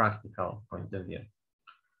from a practical point of view,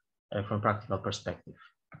 from a practical perspective.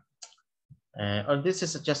 This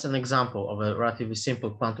is just an example of a relatively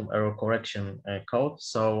simple quantum error correction code.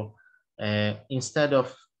 So instead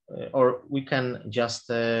of, or we can just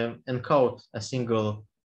encode a single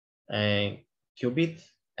qubit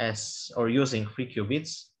as, or using 3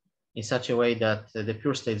 qubits in such a way that the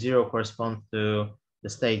pure state 0 corresponds to the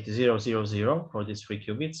state 0, 0, 0 for these 3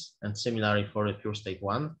 qubits, and similarly for the pure state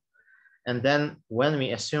 1. And then when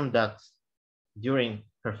we assume that during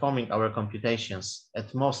performing our computations,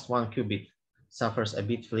 at most 1 qubit suffers a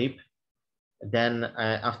bit flip, then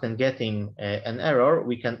after getting an error,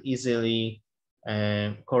 we can easily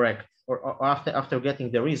correct, or after getting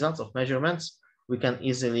the results of measurements, we can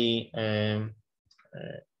easily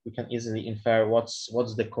infer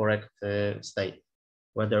what's the correct state,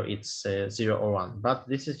 whether it's 0 or 1. But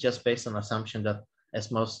this is just based on assumption that as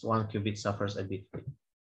most 1 qubit suffers a bit flip.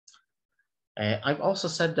 I've also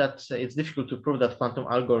said that it's difficult to prove that quantum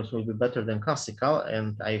algorithms will be better than classical,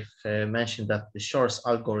 and I've mentioned that the Shor's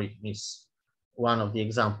algorithm is one of the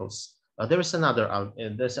examples. But there's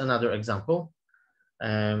another example.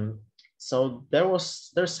 So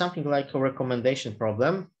there's something like a recommendation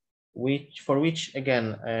problem, for which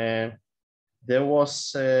again there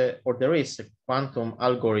is a quantum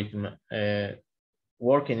algorithm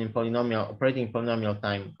operating in polynomial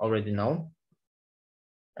time already known.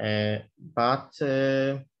 But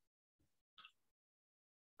the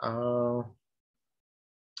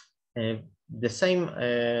same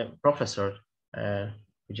professor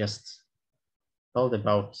who just told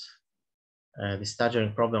about the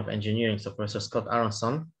staggering problem of engineering, so Professor Scott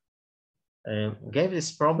Aronson, gave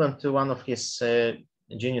this problem to one of his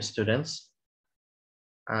junior students,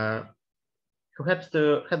 who had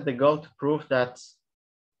the goal to prove that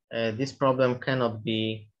this problem cannot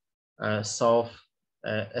be solved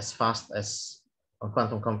as fast as on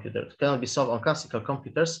quantum computers. It cannot be solved on classical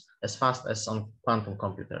computers as fast as on quantum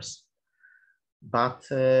computers. But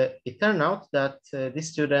it turned out that this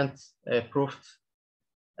student proved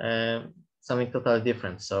something totally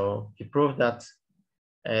different. So he proved that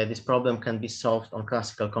this problem can be solved on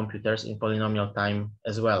classical computers in polynomial time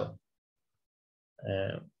as well.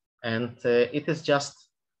 It is just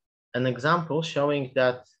an example showing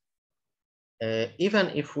that even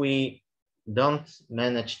if we don't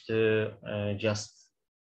manage to just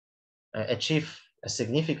achieve a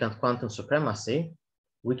significant quantum supremacy,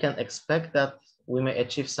 we can expect that we may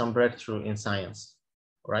achieve some breakthrough in science,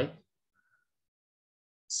 right?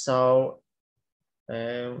 So,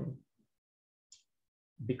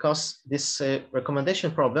 because this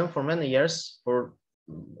recommendation problem for many years, for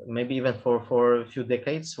maybe even for a few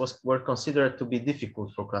decades, were considered to be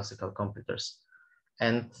difficult for classical computers.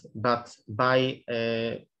 But by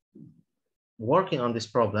working on this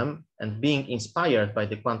problem and being inspired by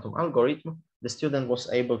the quantum algorithm, the student was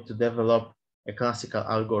able to develop a classical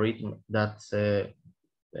algorithm that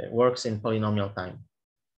works in polynomial time,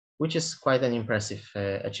 which is quite an impressive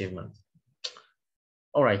achievement.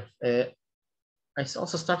 All right. I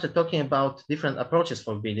also started talking about different approaches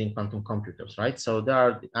for building quantum computers, right? So there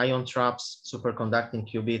are the ion traps,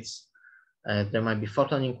 superconducting qubits. There might be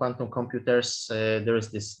photoning quantum computers. There is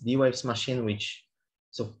this D-Waves machine, which,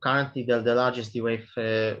 so currently the largest D-Wave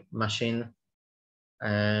machine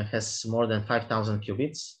has more than 5,000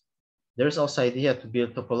 qubits. There's also idea to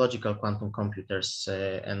build topological quantum computers,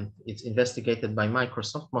 and it's investigated by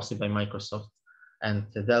Microsoft, mostly by Microsoft and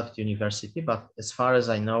the Delft University. But as far as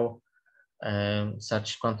I know,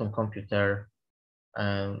 such quantum computer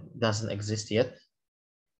doesn't exist yet.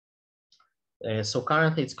 So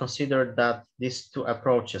currently it's considered that these two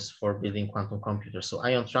approaches for building quantum computers, so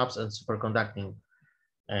ion traps and superconducting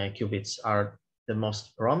qubits, are the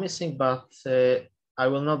most promising, but I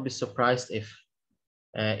will not be surprised if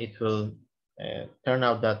it will turn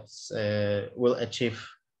out that will achieve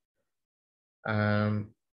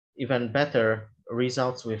even better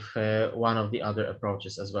results with one of the other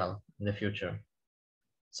approaches as well in the future.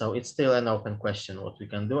 So it's still an open question what we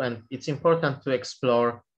can do, and it's important to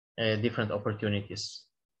explore different opportunities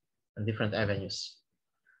and different avenues.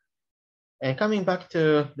 And coming back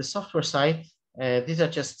to the software side, these are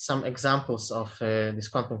just some examples of these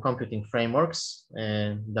quantum computing frameworks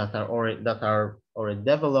that are already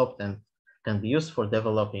developed and can be used for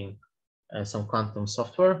developing some quantum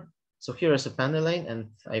software. So here is a PenDelane, and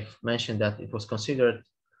I've mentioned that it was considered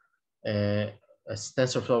as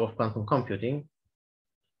TensorFlow of quantum computing,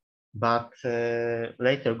 but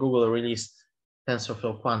later Google released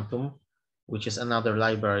TensorFlow Quantum, which is another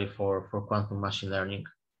library for quantum machine learning.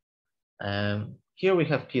 Here we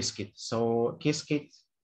have Qiskit. So Qiskit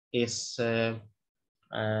is a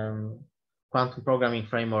quantum programming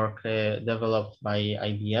framework developed by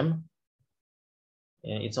IBM.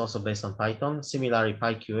 It's also based on Python. Similarly,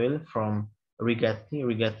 PyQL from Rigetti.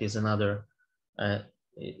 Rigetti is another,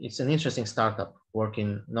 it's an interesting startup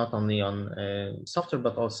working not only on software,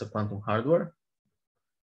 but also quantum hardware.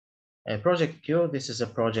 Project Q, this is a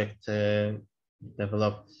project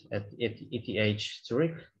developed at ETH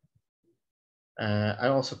Zurich. I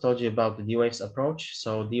also told you about the D-Waves approach.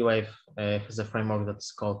 So D-Wave has a framework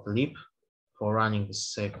that's called LEAP for running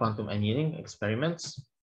this quantum annealing experiments.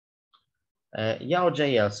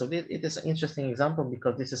 YAO.jl, so it is an interesting example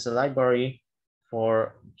because this is a library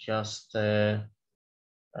for just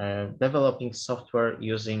developing software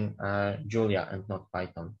using Julia and not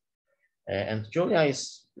Python. And Julia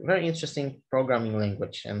is a very interesting programming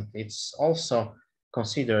language, and it's also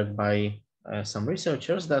considered by some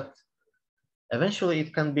researchers that eventually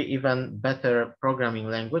it can be even better programming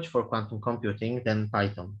language for quantum computing than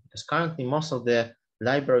Python, because currently most of the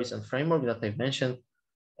libraries and framework that I've mentioned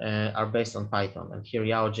are based on Python, and here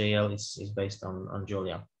YAO.jl is based on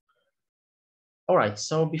Julia. All right,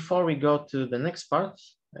 so before we go to the next part,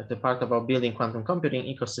 the part about building quantum computing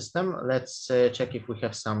ecosystem, let's check if we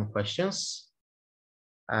have some questions.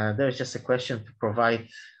 There's just a question to provide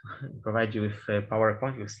you with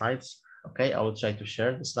PowerPoint with slides. Okay, I will try to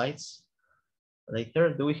share the slides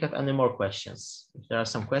later. Do we have any more questions? If there are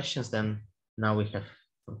some questions, then now we have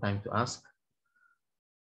some time to ask.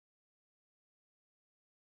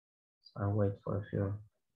 So I'll wait for a few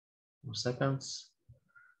more seconds.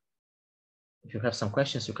 If you have some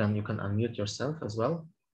questions, you can unmute yourself as well.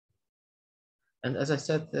 And as I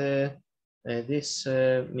said, this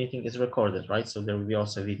meeting is recorded, right? So there will be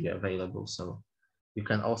also video available. So you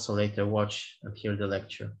can also later watch and hear the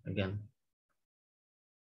lecture again.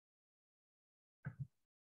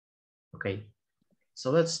 Okay,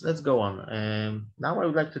 so let's go on. Now I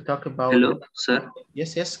would like to talk about. Hello, sir.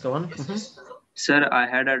 Yes, go on. Sir, I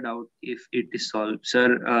had a doubt if it is solved.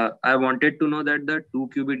 Sir, I wanted to know that the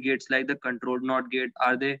 2-qubit gates, like the controlled NOT gate,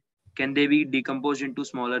 can they be decomposed into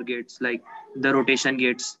smaller gates, like the rotation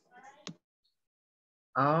gates?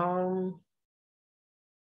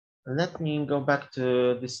 Let me go back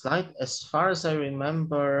to this slide. As far as I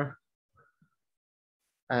remember,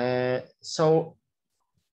 so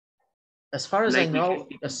as far as I know,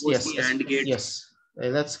 yes.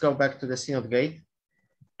 Let's go back to the CNOT gate.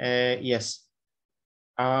 Yes.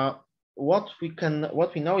 What we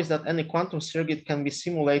know is that any quantum circuit can be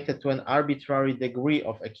simulated to an arbitrary degree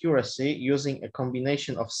of accuracy using a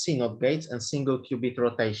combination of CNOT gates and single qubit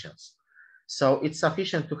rotations. So it's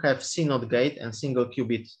sufficient to have CNOT gate and single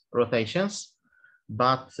qubit rotations,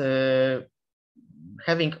 but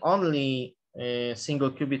having only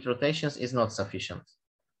single qubit rotations is not sufficient,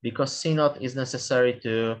 because CNOT is necessary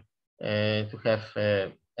to have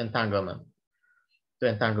entanglement, to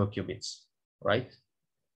entangle qubits, right?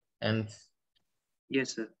 And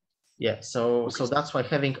yes, sir. Yeah, so that's why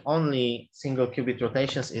having only single qubit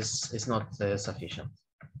rotations is not sufficient.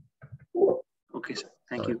 Okay, sir.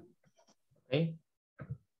 Thank you. Okay.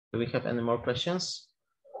 Do we have any more questions?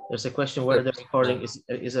 There's a question whether the recording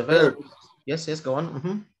is available. Yes, go on.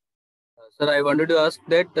 Mm-hmm. Sir, I wanted to ask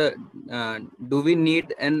that do we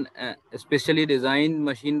need an specially designed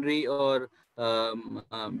machinery or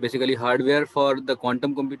basically hardware for the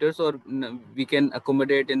quantum computers, or we can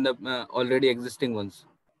accommodate in the already existing ones?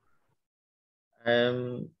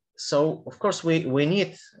 So of course we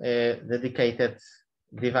need dedicated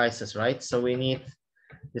devices, right? So we need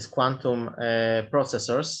these quantum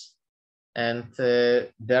processors, and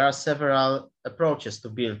there are several approaches to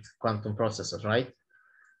build quantum processors, right?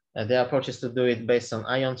 There are approaches to do it based on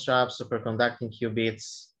ion traps, superconducting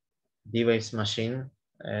qubits, D-Waves machine,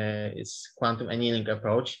 is quantum annealing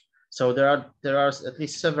approach. So there are at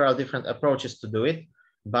least several different approaches to do it,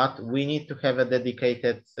 but we need to have a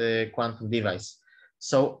dedicated quantum device.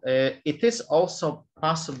 So it is also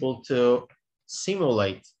possible to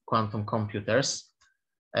simulate quantum computers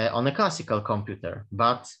on a classical computer,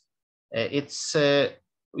 but it's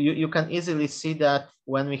you can easily see that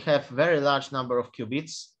when we have very large number of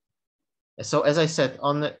qubits. So as I said,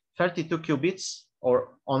 on 32 qubits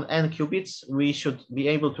or on n qubits, we should be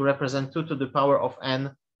able to represent 2 to the power of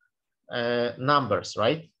n numbers,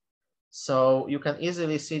 right? So you can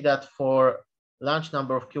easily see that for large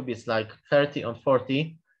number of qubits like 30 or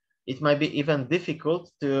 40, it might be even difficult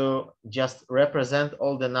to just represent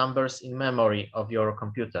all the numbers in memory of your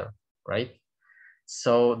computer, right?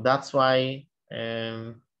 So that's why,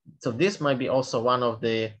 so this might be also one of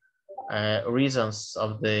the reasons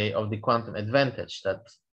of the quantum advantage, that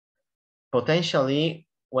potentially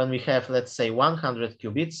when we have, let's say, 100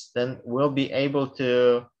 qubits, then we'll be able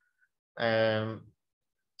to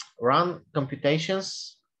run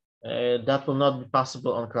computations that will not be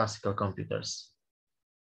possible on classical computers.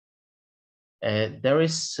 There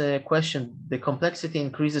is a question: the complexity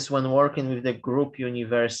increases when working with the group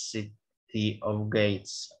university of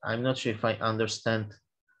gates. I'm not sure if I understand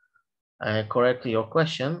correctly your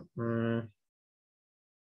question.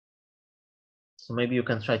 So maybe you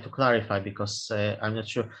can try to clarify, because I'm not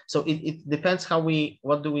sure. So it depends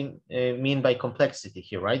what do we mean by complexity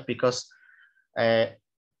here, right? Because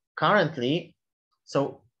currently,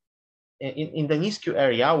 so in the NISQ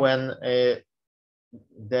area, when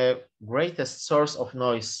the greatest source of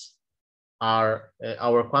noise are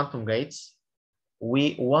our quantum gates,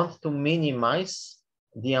 we want to minimize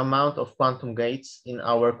the amount of quantum gates in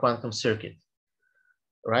our quantum circuit,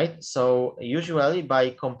 right? So usually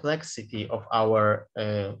by complexity of our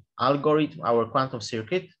algorithm, our quantum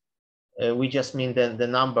circuit, we just mean the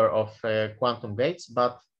number of quantum gates,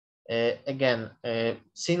 but again,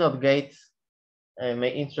 CNOT gate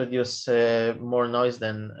may introduce more noise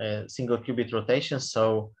than single qubit rotation.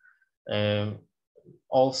 So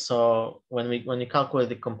also when we calculate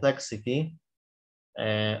the complexity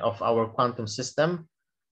of our quantum system,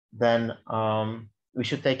 then we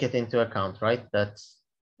should take it into account, right? That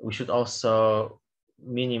we should also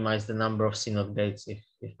minimize the number of CNOT gates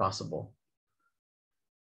if possible.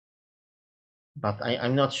 But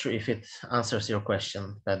I'm not sure if it answers your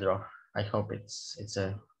question, Pedro. I hope it's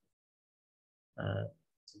a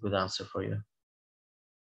good answer for you.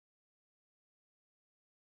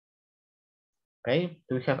 Okay,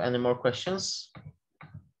 do we have any more questions?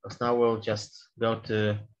 Because now we'll just go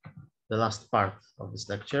to the last part of this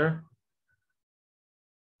lecture,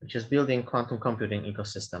 which is building quantum computing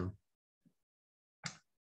ecosystem.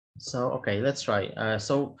 So, okay, let's try.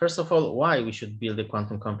 So first of all, why we should build a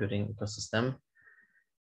quantum computing ecosystem?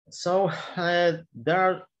 So there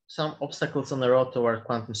are some obstacles on the road toward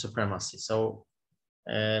quantum supremacy. So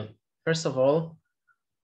first of all,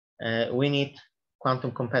 we need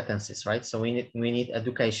quantum competencies, right? So we need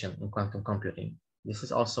education in quantum computing. This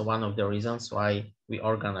is also one of the reasons why we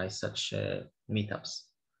organize such meetups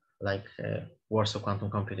like Warsaw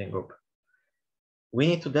Quantum Computing Group. We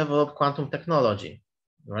need to develop quantum technology,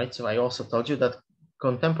 right? So I also told you that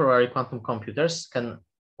contemporary quantum computers can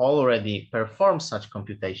already perform such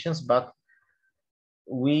computations, but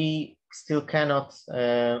we still cannot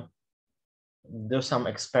do some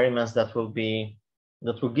experiments that will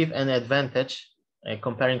give an advantage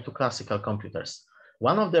comparing to classical computers.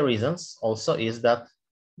 One of the reasons also is that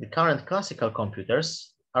the current classical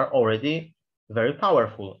computers are already very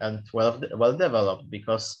powerful and well developed,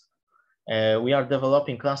 because we are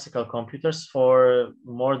developing classical computers for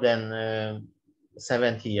more than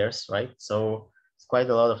 70 years, right? So it's quite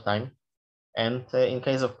a lot of time. And in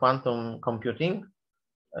case of quantum computing,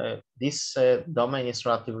 this domain is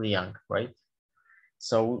relatively young, right?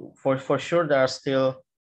 So for sure, there are still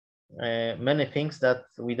many things that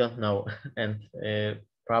we don't know, and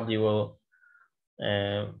probably will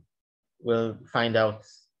find out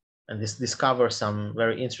and discover some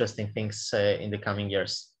very interesting things in the coming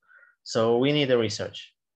years. So we need the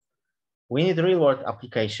research. We need real world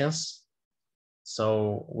applications.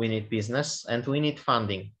 So we need business, and we need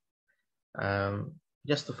funding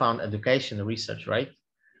just to fund education, research, right?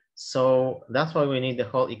 So that's why we need the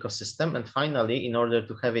whole ecosystem. And finally, in order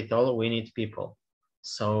to have it all, we need people.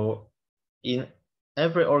 So in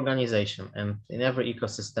every organization and in every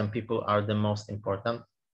ecosystem, people are the most important.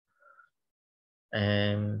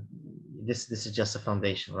 And this is just a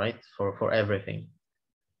foundation, right, for everything.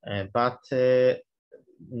 But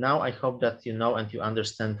now I hope that you know and you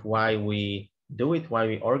understand why we do it, why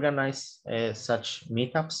we organize such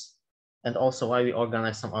meetups, and also why we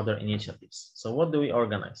organize some other initiatives. So what do we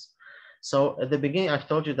organize? So at the beginning, I've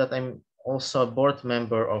told you that I'm also a board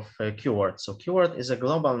member of QWORD. So QWORD is a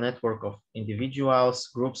global network of individuals,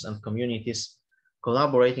 groups, and communities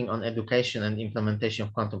collaborating on education and implementation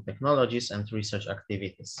of quantum technologies and research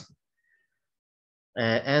activities.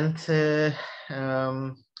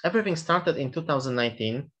 Everything started in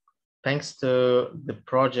 2019 thanks to the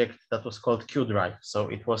project that was called QDrive. So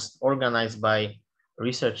it was organized by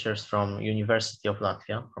researchers from University of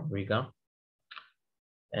Latvia, from Riga.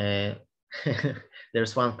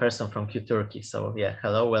 There's one person from Q Turkey. So yeah,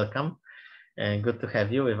 hello, welcome. Good to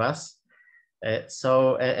have you with us.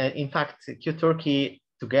 In fact, Q Turkey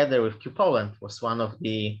together with Q Poland was one of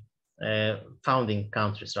the founding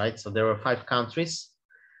countries, right? So there were 5 countries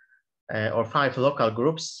or 5 local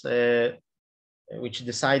groups which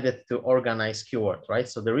decided to organize QWORD, right?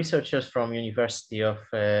 So the researchers from University of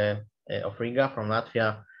Riga, from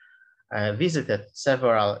Latvia, visited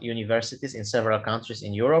several universities in several countries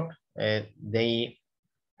in Europe. They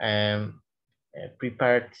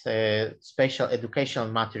prepared special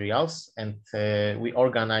educational materials, and we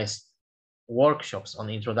organized workshops on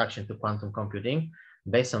introduction to quantum computing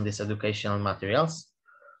based on these educational materials.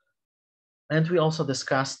 And we also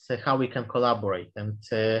discussed how we can collaborate. And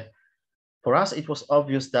for us, it was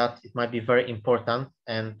obvious that it might be very important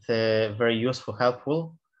and very useful,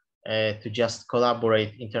 helpful to just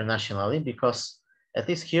collaborate internationally, because at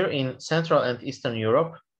least here in Central and Eastern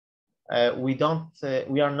Europe, we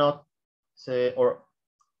are not, or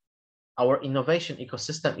our innovation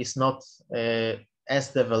ecosystem is not as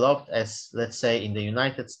developed as, let's say, in the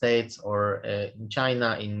United States or in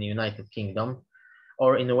China, in the United Kingdom,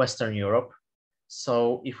 or in Western Europe.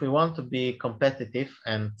 So if we want to be competitive,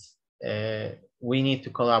 and we need to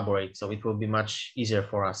collaborate, so it will be much easier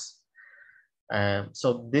for us.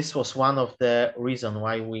 So this was one of the reasons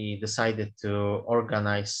why we decided to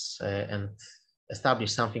organize and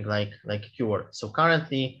establish something like QWORD. So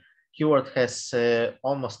currently, QWORD has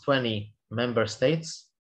almost 20 member states,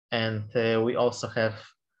 and we also have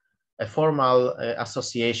a formal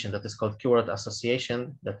association that is called QWORD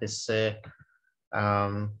Association, that is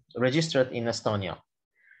registered in Estonia.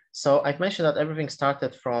 So I've mentioned that everything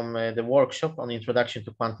started from the workshop on introduction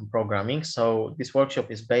to quantum programming. So this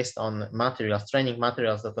workshop is based on materials, training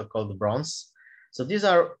materials that are called bronze. So these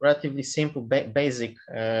are relatively simple, basic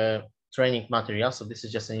training materials. So this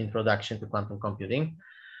is just an introduction to quantum computing.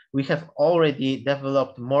 We have already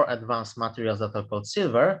developed more advanced materials that are called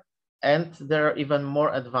silver, and there are even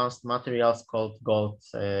more advanced materials called gold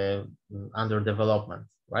under development,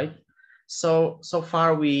 right? So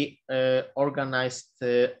far we organized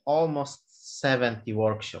almost 70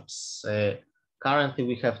 workshops. Currently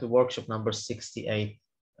we have the workshop number 68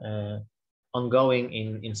 ongoing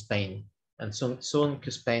in Spain, and soon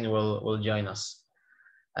Spain will join us.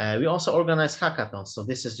 We also organize hackathons. So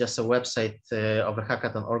this is just a website of a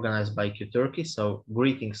hackathon organized by Q Turkey. So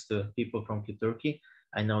greetings to people from Q Turkey.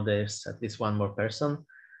 I know there's at least one more person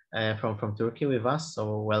from Turkey with us,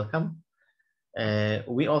 so welcome.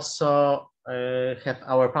 We also have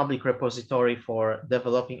our public repository for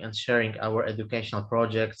developing and sharing our educational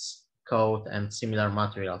projects, code, and similar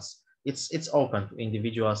materials. It's open to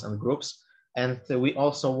individuals and groups, and we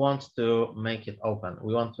also want to make it open.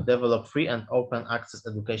 We want to develop free and open access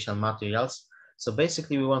educational materials. So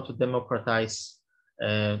basically, we want to democratize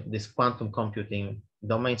this quantum computing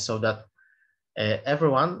domain so that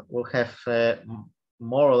everyone will have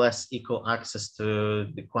more or less equal access to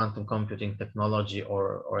the quantum computing technology,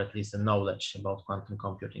 or at least the knowledge about quantum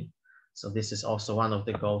computing. So this is also one of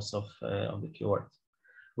the goals of the QWORD.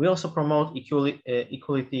 We also promote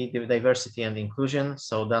equality, diversity, and inclusion.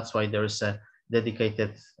 So that's why there is a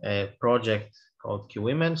dedicated project called Q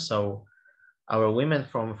Women. So our women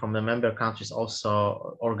from the member countries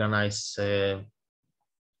also organize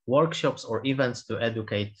workshops or events to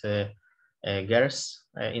educate girls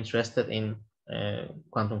interested in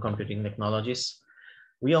quantum computing technologies.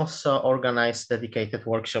 We also organize dedicated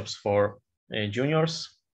workshops for juniors,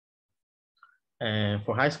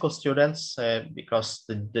 for high school students, because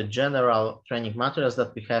the general training materials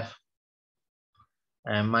that we have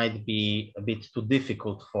might be a bit too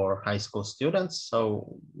difficult for high school students.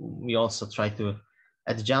 So we also try to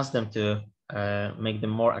adjust them to make them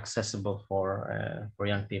more accessible for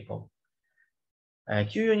young people.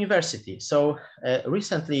 Q University. So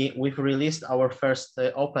recently we've released our first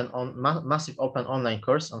massive open online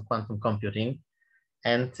course on quantum computing.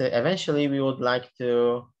 And eventually we would like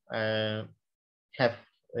to have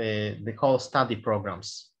the whole study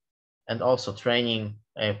programs and also training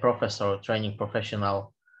training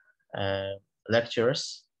professional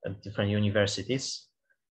lecturers at different universities.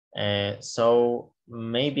 So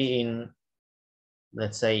maybe in,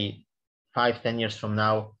 let's say, 5-10 years from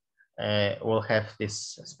now, we'll have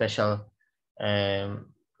this special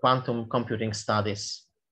quantum computing studies,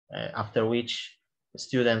 after which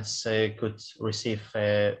students could receive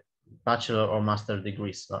bachelor or master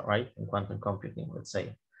degrees, right, in quantum computing, let's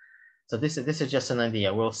say. So this is just an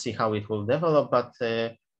idea. We'll see how it will develop, but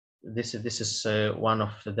this is one of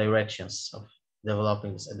the directions of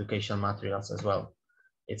developing these educational materials as well.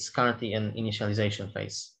 It's currently in initialization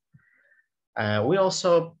phase. We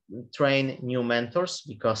also train new mentors,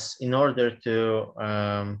 because in order to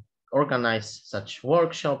organize such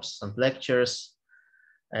workshops and lectures,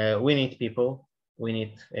 we need people, we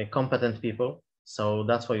need competent people. So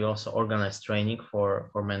that's why we also organize training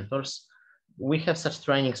for mentors. We have such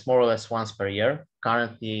trainings more or less once per year.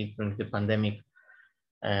 Currently, during the pandemic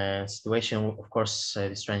situation, of course,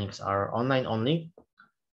 these trainings are online only.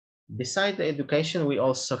 Beside the education, we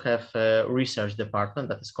also have a research department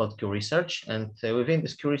that is called Q Research. And within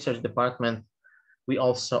this Q Research department, we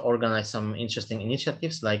also organize some interesting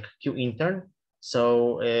initiatives like Q Intern.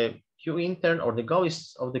 So Q Intern, or the goal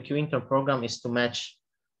of the Q Intern program is to match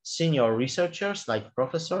senior researchers like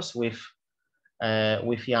professors with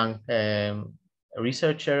young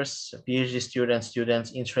researchers, PhD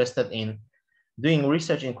students interested in doing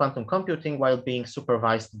research in quantum computing while being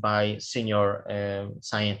supervised by senior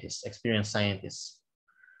scientists, experienced scientists.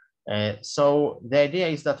 So the idea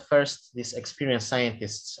is that first, these experienced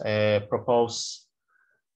scientists propose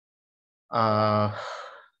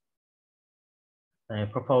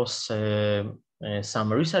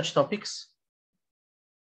some research topics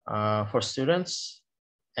for students,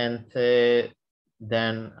 and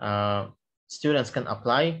then students can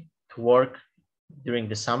apply to work during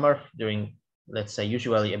the summer, during, let's say,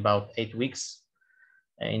 usually about 8 weeks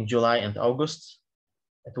in July and August,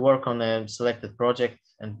 to work on a selected project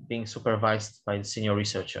and being supervised by the senior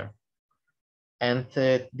researcher. And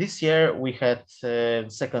this year we had the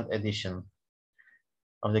second edition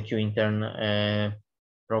of the Q Intern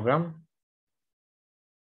program.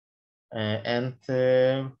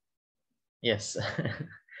 Yes,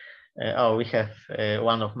 oh, we have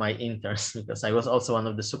one of my interns, because I was also one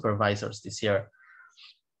of the supervisors this year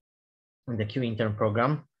in the Q Intern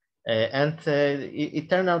program. It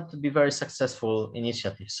turned out to be a very successful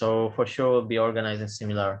initiative. So for sure, we'll be organizing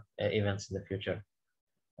similar events in the future.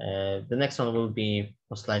 The next one will be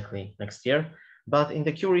most likely next year. But in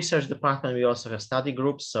the Q Research department, we also have study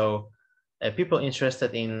groups. So people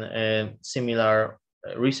interested in similar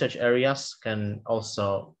research areas can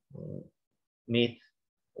also meet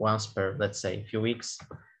once per, let's say, few weeks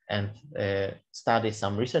and study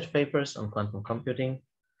some research papers on quantum computing.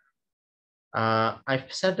 I've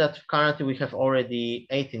said that currently we have already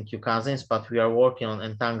 18 Q cousins, but we are working on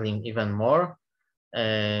entangling even more.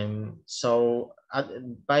 So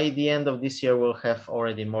by the end of this year, we'll have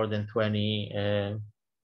already more than 20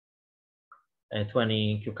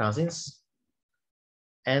 Q cousins.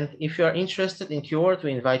 And if you are interested in QWORD,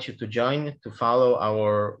 we invite you to join, to follow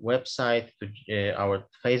our website, to our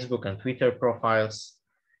Facebook and Twitter profiles,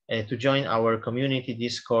 to join our community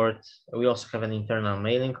Discord. We also have an internal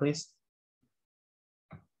mailing list.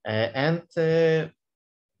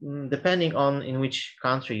 Depending on in which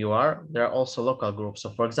country you are, there are also local groups.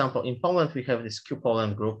 So for example, in Poland, we have this Q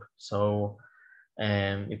Poland group. So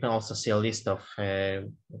you can also see a list of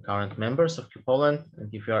current members of Q Poland.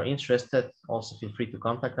 And if you are interested, also feel free to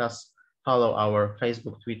contact us, follow our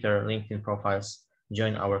Facebook, Twitter, LinkedIn profiles,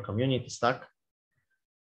 join our community Slack.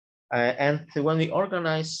 And when we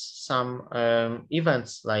organize some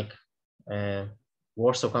events like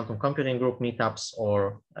Warsaw Quantum Computing Group meetups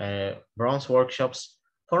or bronze workshops,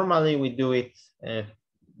 formally we do it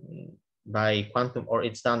by Quantum, or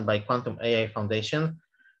it's done by Quantum AI Foundation,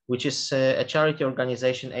 which is a charity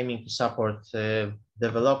organization aiming to support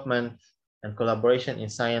development and collaboration in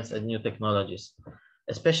science and new technologies,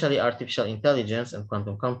 especially artificial intelligence and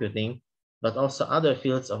quantum computing, but also other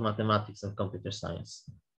fields of mathematics and computer science.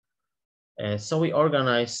 So we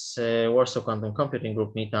organize Warsaw Quantum Computing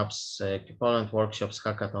Group meetups, Poland workshops,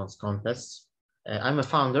 hackathons, contests. I'm a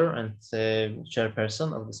founder and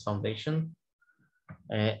chairperson of this foundation.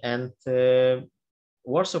 And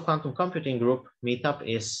Warsaw Quantum Computing Group meetup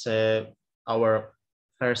is our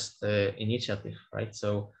first initiative, right?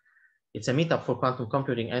 So it's a meetup for quantum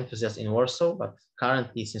computing enthusiasts in Warsaw, but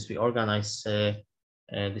currently, since we organize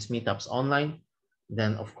these meetups online,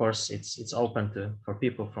 then of course it's open for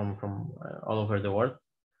people from all over the world.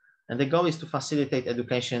 And the goal is to facilitate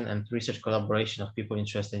education and research collaboration of people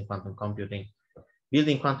interested in quantum computing,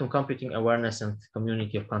 building quantum computing awareness and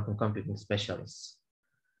community of quantum computing specialists.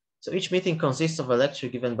 So each meeting consists of a lecture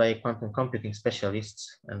given by quantum computing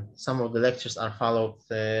specialists, and some of the lectures are followed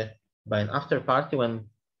by an after party when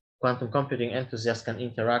quantum computing enthusiasts can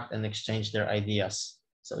interact and exchange their ideas.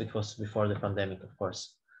 So it was before the pandemic, of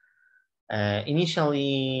course.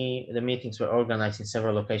 Initially, the meetings were organized in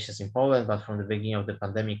several locations in Poland, but from the beginning of the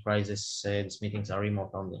pandemic crisis, these meetings are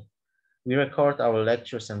remote only. We record our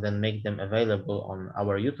lectures and then make them available on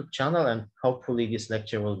our YouTube channel, and hopefully this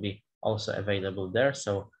lecture will be also available there,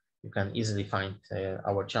 so you can easily find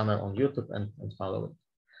our channel on YouTube and follow it.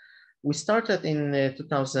 We started in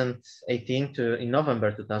 2018 in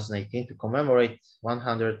November 2018 to commemorate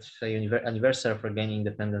 100th anniversary of regaining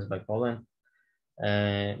independence by Poland.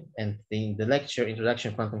 And the lecture,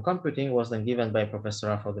 Introduction to Quantum Computing, was then given by Professor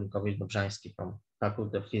Rafał Dymkowicz-Dobrzański from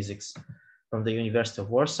Faculty of Physics from the University of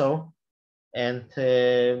Warsaw. And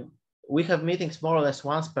we have meetings more or less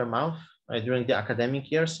once per month during the academic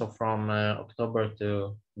year, so from October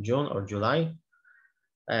to June or July.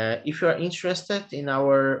 If you are interested in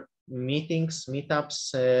our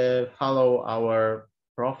meetups, follow our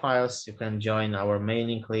profiles. You can join our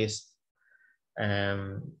mailing list,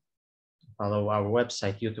 follow our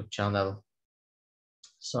website, YouTube channel.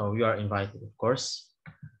 So you are invited, of course.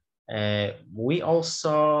 We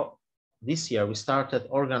also, this year, we started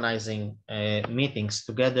organizing meetings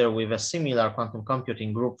together with a similar quantum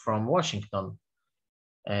computing group from Washington.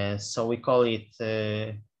 So we call it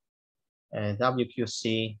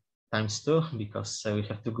WQC ×2 because we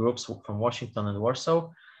have two groups from Washington and Warsaw,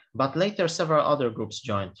 but later several other groups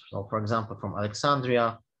joined. So for example, from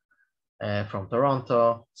Alexandria, from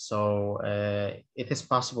Toronto. So it is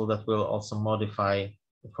possible that we'll also modify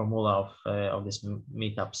the formula of these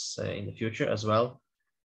meetups in the future as well.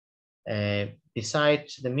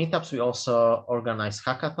 Besides the meetups, we also organize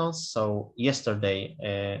hackathons. So yesterday,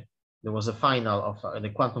 there was a final of the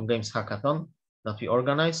Quantum Games Hackathon that we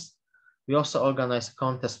organized. We also organized a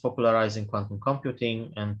contest popularizing quantum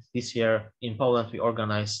computing. And this year in Poland, we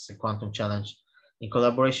organized the Quantum Challenge in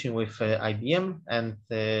collaboration with IBM and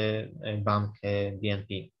Bank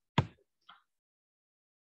BNP.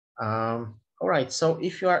 All right, so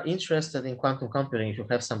if you are interested in quantum computing, if you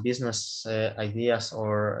have some business ideas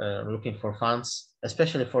or looking for funds,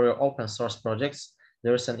 especially for your open source projects,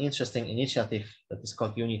 there is an interesting initiative that is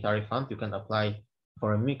called Unitary Fund. You can apply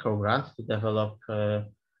for a micro grant to develop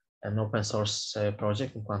an open source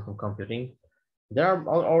project in quantum computing. There are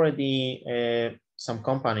already some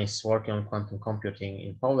companies working on quantum computing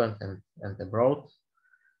in Poland and abroad.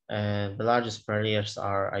 And the largest players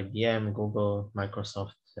are IBM, Google,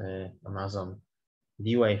 Microsoft, Amazon,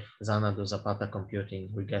 D-Wave, Xanadu, Zapata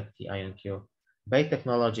Computing, Rigetti, IonQ. Bay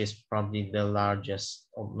Technology is probably the largest,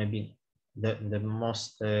 or maybe the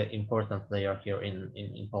most important player here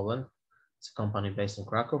in Poland. It's a company based in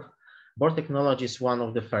Krakow. Bohr Technology is one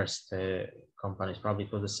of the first companies, probably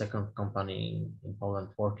for the second company in Poland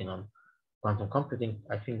working on quantum computing.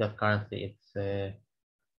 I think that currently it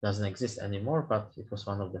doesn't exist anymore, but it was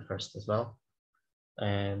one of the first as well.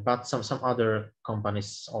 But some other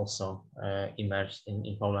companies also emerged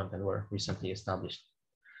in Poland and were recently established.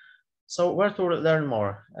 So where to learn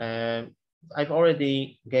more? I've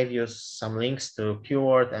already gave you some links to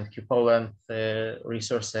QWORD and QPoland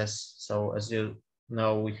resources. So as you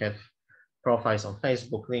know, we have profiles on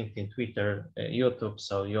Facebook, LinkedIn, Twitter, YouTube.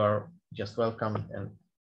 So you are just welcome and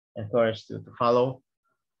encouraged to follow.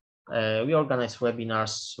 We organize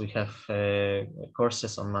webinars. We have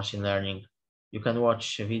courses on machine learning. You can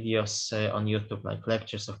watch videos on YouTube, like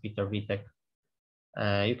lectures of Peter Witek.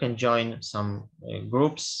 You can join some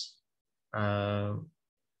groups. There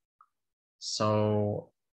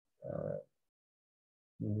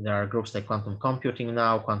are groups like Quantum Computing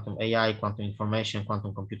Now, Quantum AI, Quantum Information,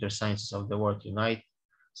 Quantum Computer Sciences of the World Unite.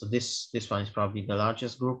 So this one is probably the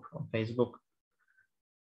largest group on Facebook.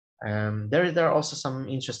 There are also some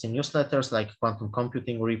interesting newsletters like Quantum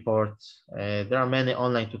Computing Report. There are many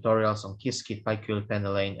online tutorials on Qiskit, PyQL,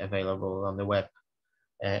 Penelane available on the web.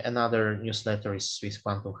 Another newsletter is Swiss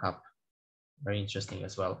Quantum Hub, very interesting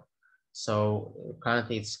as well. So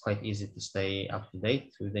currently it's quite easy to stay up to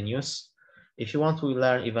date with the news. If you want to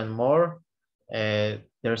learn even more,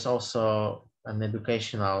 there's also an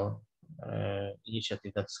educational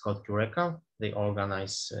initiative that's called Eureka. They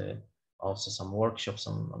organize also some workshops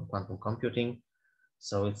on quantum computing.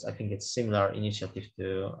 So I think it's similar initiative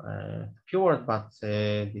to QWORD, but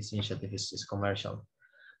this initiative is commercial.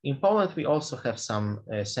 In Poland, we also have some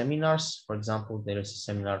seminars. For example, there is a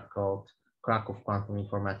seminar called Kraków Quantum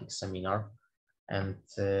Informatics Seminar. And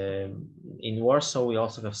in Warsaw, we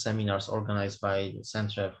also have seminars organized by the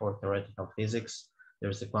Center for Theoretical Physics.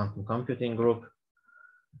 There's the Quantum Computing Group.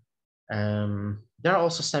 There are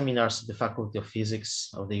also seminars at the Faculty of Physics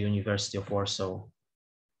of the University of Warsaw.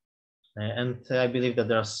 And I believe that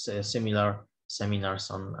there are similar seminars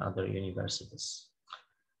on other universities.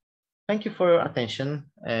 Thank you for your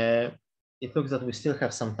attention. It looks that we still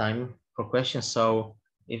have some time for questions. So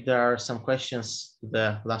if there are some questions to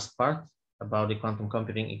the last part about the quantum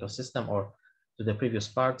computing ecosystem or to the previous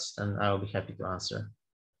parts, then I will be happy to answer.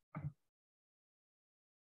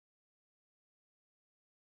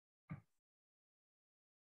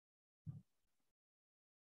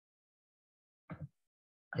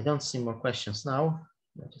 I don't see more questions now.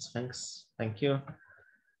 Just thanks. Thank you.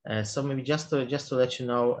 So maybe just to let you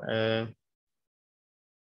know,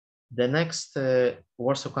 the next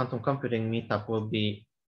Warsaw Quantum Computing meetup will be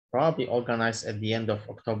probably organized at the end of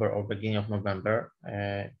October or beginning of November.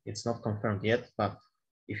 It's not confirmed yet, but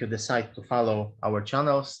if you decide to follow our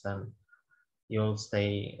channels, then you'll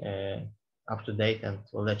stay up to date and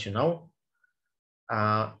we'll let you know.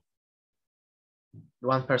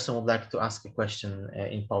 One person would like to ask a question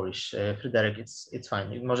in Polish. Fryderyk, it's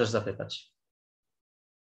fine. Możesz zapytać.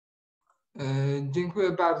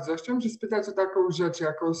 Dziękuję bardzo. Chciałem się spytać o taką rzecz.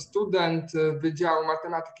 Jako student Wydziału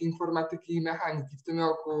Matematyki, Informatyki i Mechaniki w tym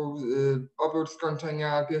roku, oprócz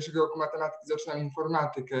skończenia pierwszego roku matematyki, zaczynam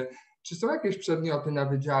informatykę. Czy są jakieś przedmioty na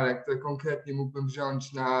wydziale, które konkretnie mógłbym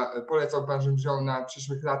wziąć polecał Pan, żebym wziął na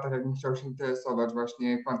przyszłych latach, jakbym chciał się interesować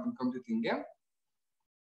właśnie quantum computingiem?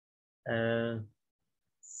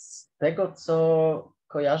 Z tego, co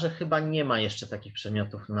kojarzę, chyba nie ma jeszcze takich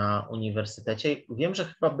przedmiotów na uniwersytecie. Wiem, że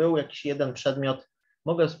chyba był jakiś jeden przedmiot,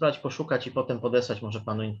 mogę spróbować poszukać i potem podesłać może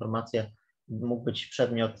Panu informację. Mógł być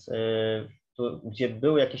przedmiot, gdzie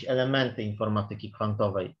były jakieś elementy informatyki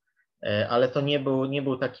kwantowej, ale to nie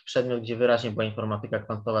był taki przedmiot, gdzie wyraźnie była informatyka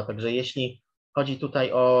kwantowa. Także jeśli chodzi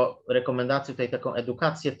tutaj o rekomendacje, tutaj taką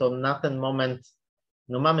edukację, to na ten moment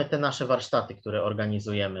no mamy te nasze warsztaty, które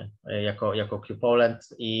organizujemy jako Q Poland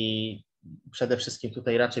i przede wszystkim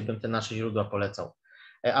tutaj raczej bym te nasze źródła polecał.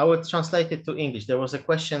 I would translate it to English. There was a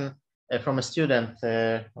question from a student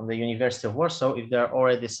on the University of Warsaw if there are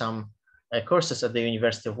already some courses at the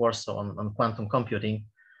University of Warsaw on quantum computing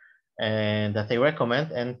that they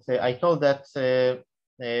recommend. And I told that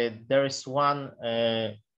there is one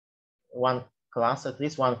class, at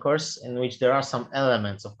least one course, in which there are some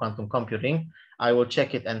elements of quantum computing. I will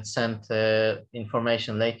check it and send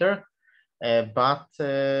information later. But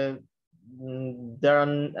there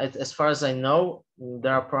are, as far as I know,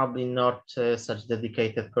 there are probably not such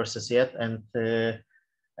dedicated courses yet. And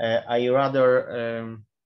I rather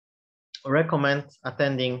recommend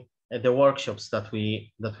attending the workshops that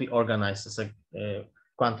we organize as a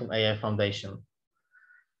Quantum AI Foundation.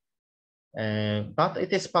 But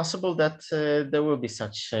it is possible that there will be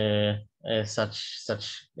such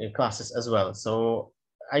classes as well. So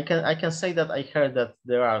I can say that I heard that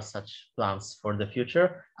there are such plans for the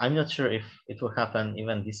future. I'm not sure if it will happen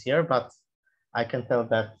even this year, but I can tell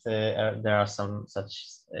that there are some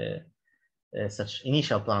such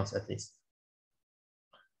initial plans at least.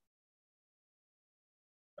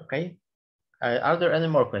 Okay. Are there any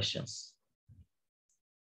more questions?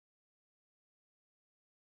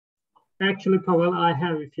 Actually, Paweł, I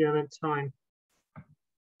have if you have time.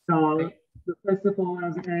 So, first of all, I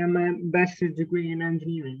am a bachelor's degree in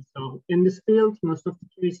engineering. So, in this field, most of the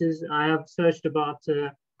cases I have searched about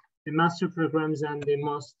the master programs and the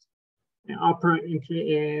most upper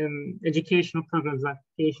educational programs like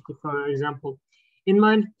PhD, for example. In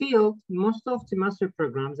my field, most of the master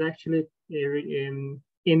programs actually,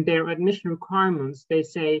 in their admission requirements, they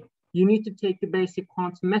say you need to take the basic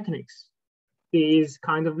quantum mechanics. These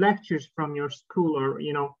kind of lectures from your school or,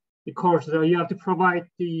 the courses, or you have to provide,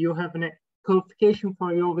 you have a qualification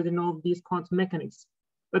for you already know these quantum mechanics.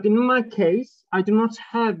 But in my case, I do not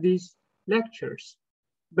have these lectures.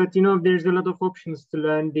 but you know, there's a lot of options to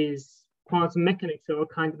learn these quantum mechanics or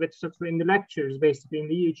kind of etc. in the lectures, basically in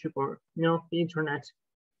the YouTube or you know the internet.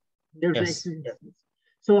 There's exercises.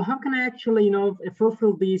 So how can I actually you know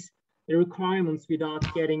fulfill these requirements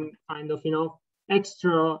without getting kind of you know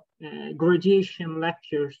extra graduation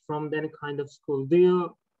lectures from any kind of school? Do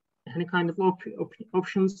you any kind of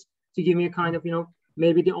options to give me a kind of you know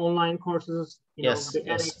maybe the online courses, you know the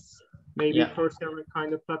edX, maybe Coursera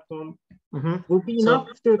kind of platform will be enough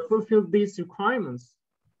to fulfill these requirements?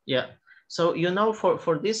 Yeah. So you know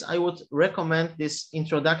for this I would recommend this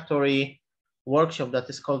introductory workshop that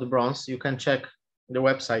is called Bronze. You can check the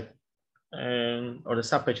website or the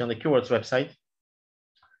subpage on the Keywords website.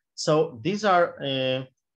 So these are,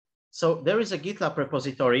 so there is a GitLab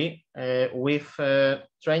repository with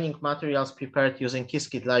training materials prepared using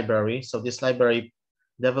Qiskit library. So this library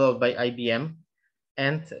developed by IBM.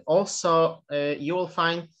 And also you will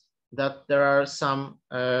find that there are some,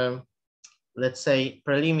 let's say,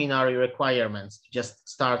 preliminary requirements to just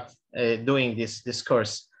start doing this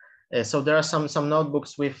course. So there are some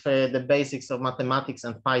notebooks with the basics of mathematics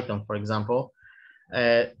and Python, for example.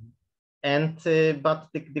 But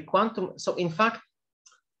the quantum, so in fact,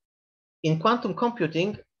 in quantum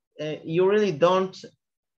computing, you really don't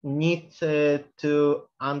need to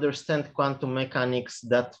understand quantum mechanics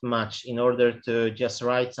that much in order to just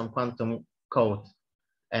write some quantum code.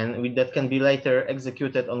 And that can be later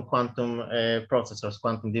executed on quantum processors,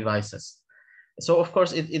 quantum devices. So of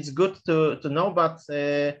course, it's good to know, but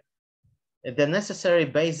the necessary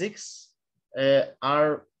basics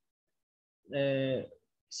are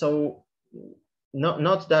so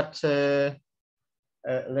not that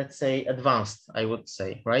let's say advanced, I would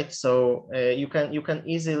say, right? So you can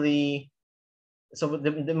easily, so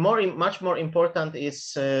the much more important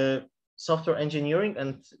is software engineering,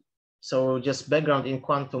 and so just background in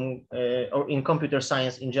quantum or in computer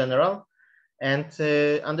science in general, and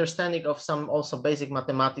understanding of some also basic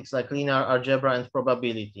mathematics like linear algebra and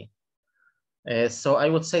probability. So I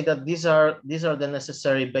would say that these are the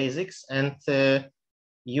necessary basics, and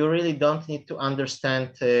you really don't need to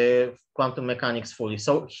understand quantum mechanics fully.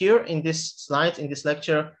 So here in this slide, in this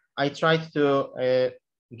lecture, I tried to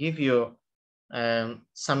give you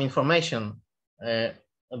some information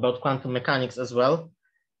about quantum mechanics as well,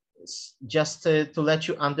 just to let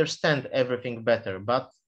you understand everything better.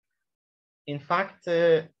 But in fact,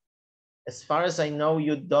 as far as I know,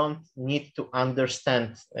 you don't need to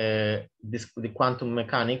understand the quantum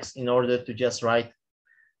mechanics in order to just write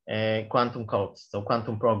quantum code, so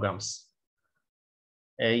quantum programs.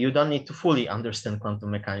 You don't need to fully understand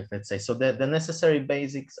quantum mechanics, let's say. So the necessary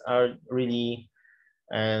basics are really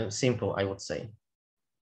simple, I would say.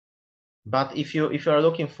 But if you are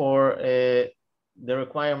looking for the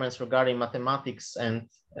requirements regarding mathematics and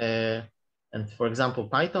for example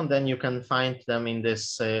Python, then you can find them in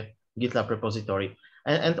this GitLab repository.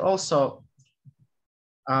 And also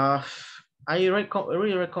I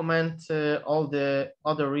really recommend all the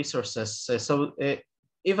other resources. So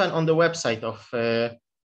even on the website of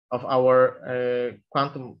our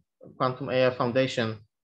Quantum AI Foundation,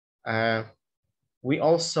 we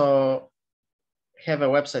also have a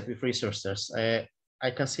website with resources. I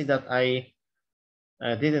can see that I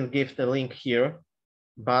didn't give the link here,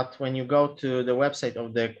 but when you go to the website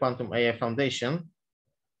of the Quantum AI Foundation,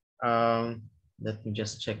 let me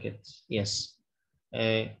just check it. Yes,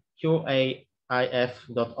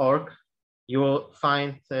 qaif.org, you will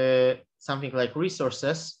find something like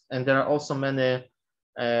resources, and there are also many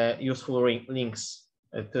useful links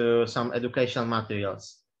to some educational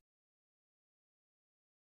materials.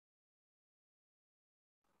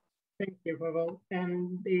 Thank you, Paweł.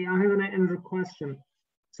 And I have another question.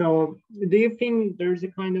 So do you think there's a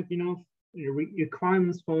kind of,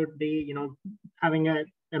 requirements for the, having a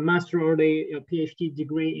master or a PhD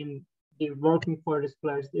degree in the working for this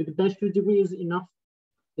place? The bachelor degree is enough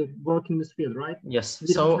to work in this field, right? Yes.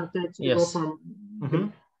 We don't have to go from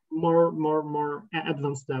more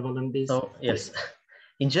advanced level than this. So yes,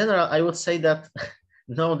 in general, I would say that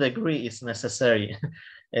no degree is necessary.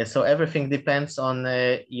 So everything depends on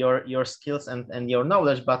your skills and your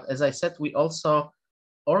knowledge. But as I said, we also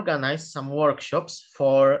organize some workshops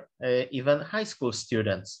for even high school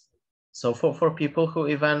students. So for people who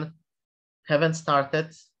even haven't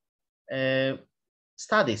started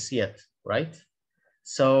studies yet, right?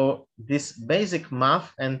 So this basic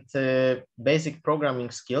math and basic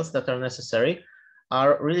programming skills that are necessary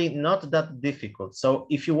are really not that difficult. So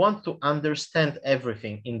if you want to understand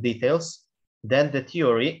everything in details, then the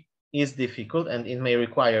theory is difficult and it may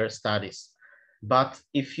require studies. But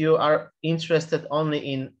if you are interested only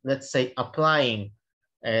in, let's say, applying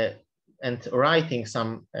and writing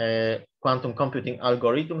some quantum computing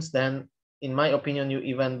algorithms, then in my opinion, you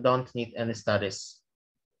even don't need any studies.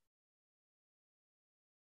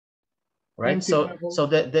 Right. So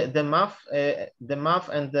the math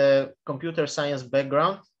and the computer science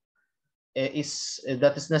background is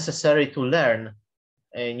necessary to learn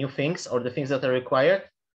new things, or the things that are required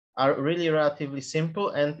are really relatively simple,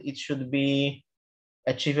 and it should be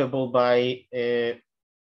achievable by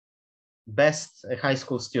best high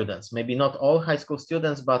school students. Maybe not all high school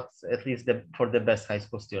students, but at least for the best high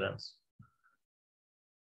school students.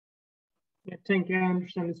 Yeah, thank you. I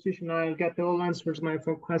understand the situation. I got all answers to my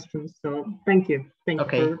 4 questions. So thank you. Thank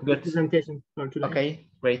you for the presentation for today. Okay,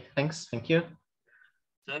 great. Thanks. Thank you.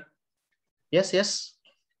 Sir? Yes, yes.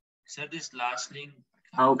 Sir, this last link,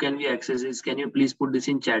 how can we access this? Can you please put this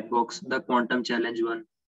in chat box, the quantum challenge one?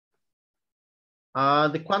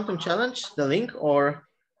 The quantum challenge, the link, or?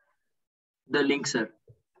 The link, sir.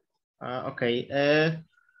 Okay.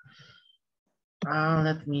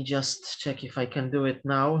 Let me just check if I can do it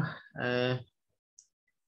now. Let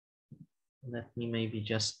me maybe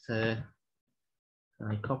just I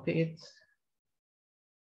copy it.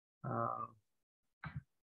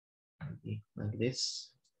 Maybe like this.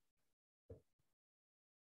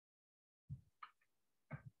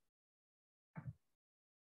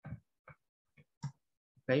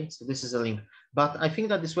 Okay, so this is a link. But I think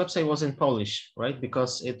that this website was in Polish, right?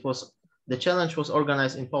 Because the challenge was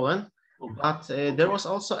organized in Poland. But there was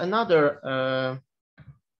also another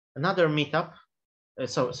meetup.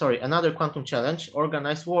 Another quantum challenge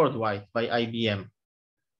organized worldwide by IBM.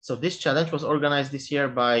 So this challenge was organized this year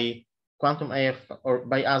by Quantum AF, or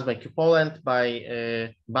by us, by Q Poland,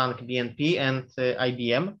 by Bank BNP and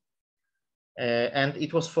IBM. And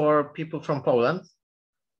it was for people from Poland.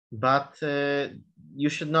 But you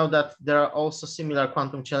should know that there are also similar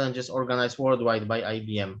quantum challenges organized worldwide by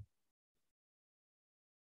IBM.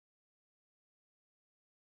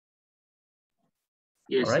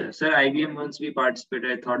 Yes, right. Sir. IBM, once we participate,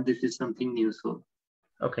 I thought this is something new. So,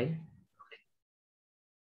 okay.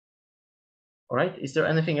 All right. Is there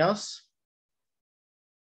anything else?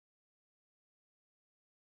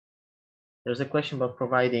 There's a question about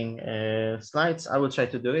providing slides. I will try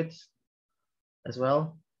to do it as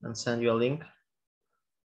well and send you a link.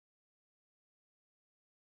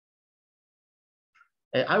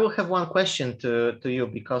 I will have one question to you,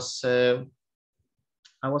 because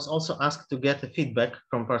I was also asked to get a feedback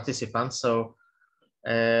from participants. So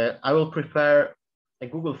I will prepare a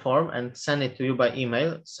Google form and send it to you by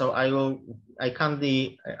email. So I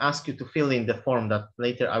kindly ask you to fill in the form that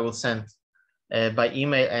later I will send by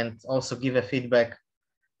email, and also give a feedback.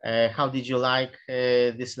 How did you like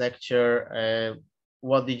this lecture?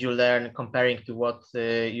 What did you learn comparing to what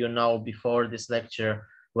you know before this lecture?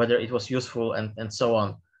 Whether it was useful, and so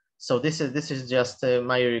on. So this is just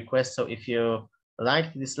my request. So if you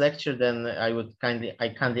liked this lecture, then I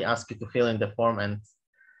kindly ask you to fill in the form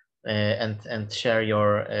and share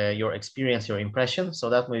your experience, your impression. So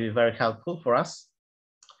that may be very helpful for us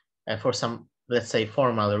for some, let's say,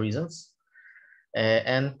 formal reasons.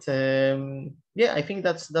 Yeah, I think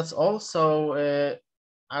that's all. So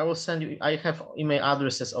I will send you. I have email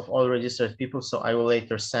addresses of all registered people, so I will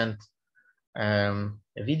later send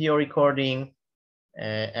a video recording,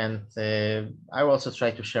 and I will also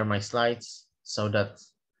try to share my slides so that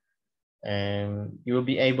you will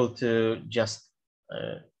be able to just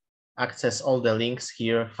access all the links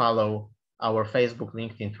here, follow our Facebook,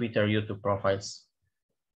 LinkedIn, Twitter, YouTube profiles.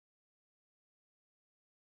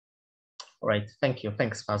 All right, thank you.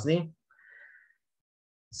 Thanks, Fazli.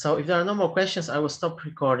 So if there are no more questions, I will stop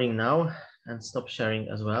recording now and stop sharing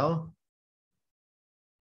as well.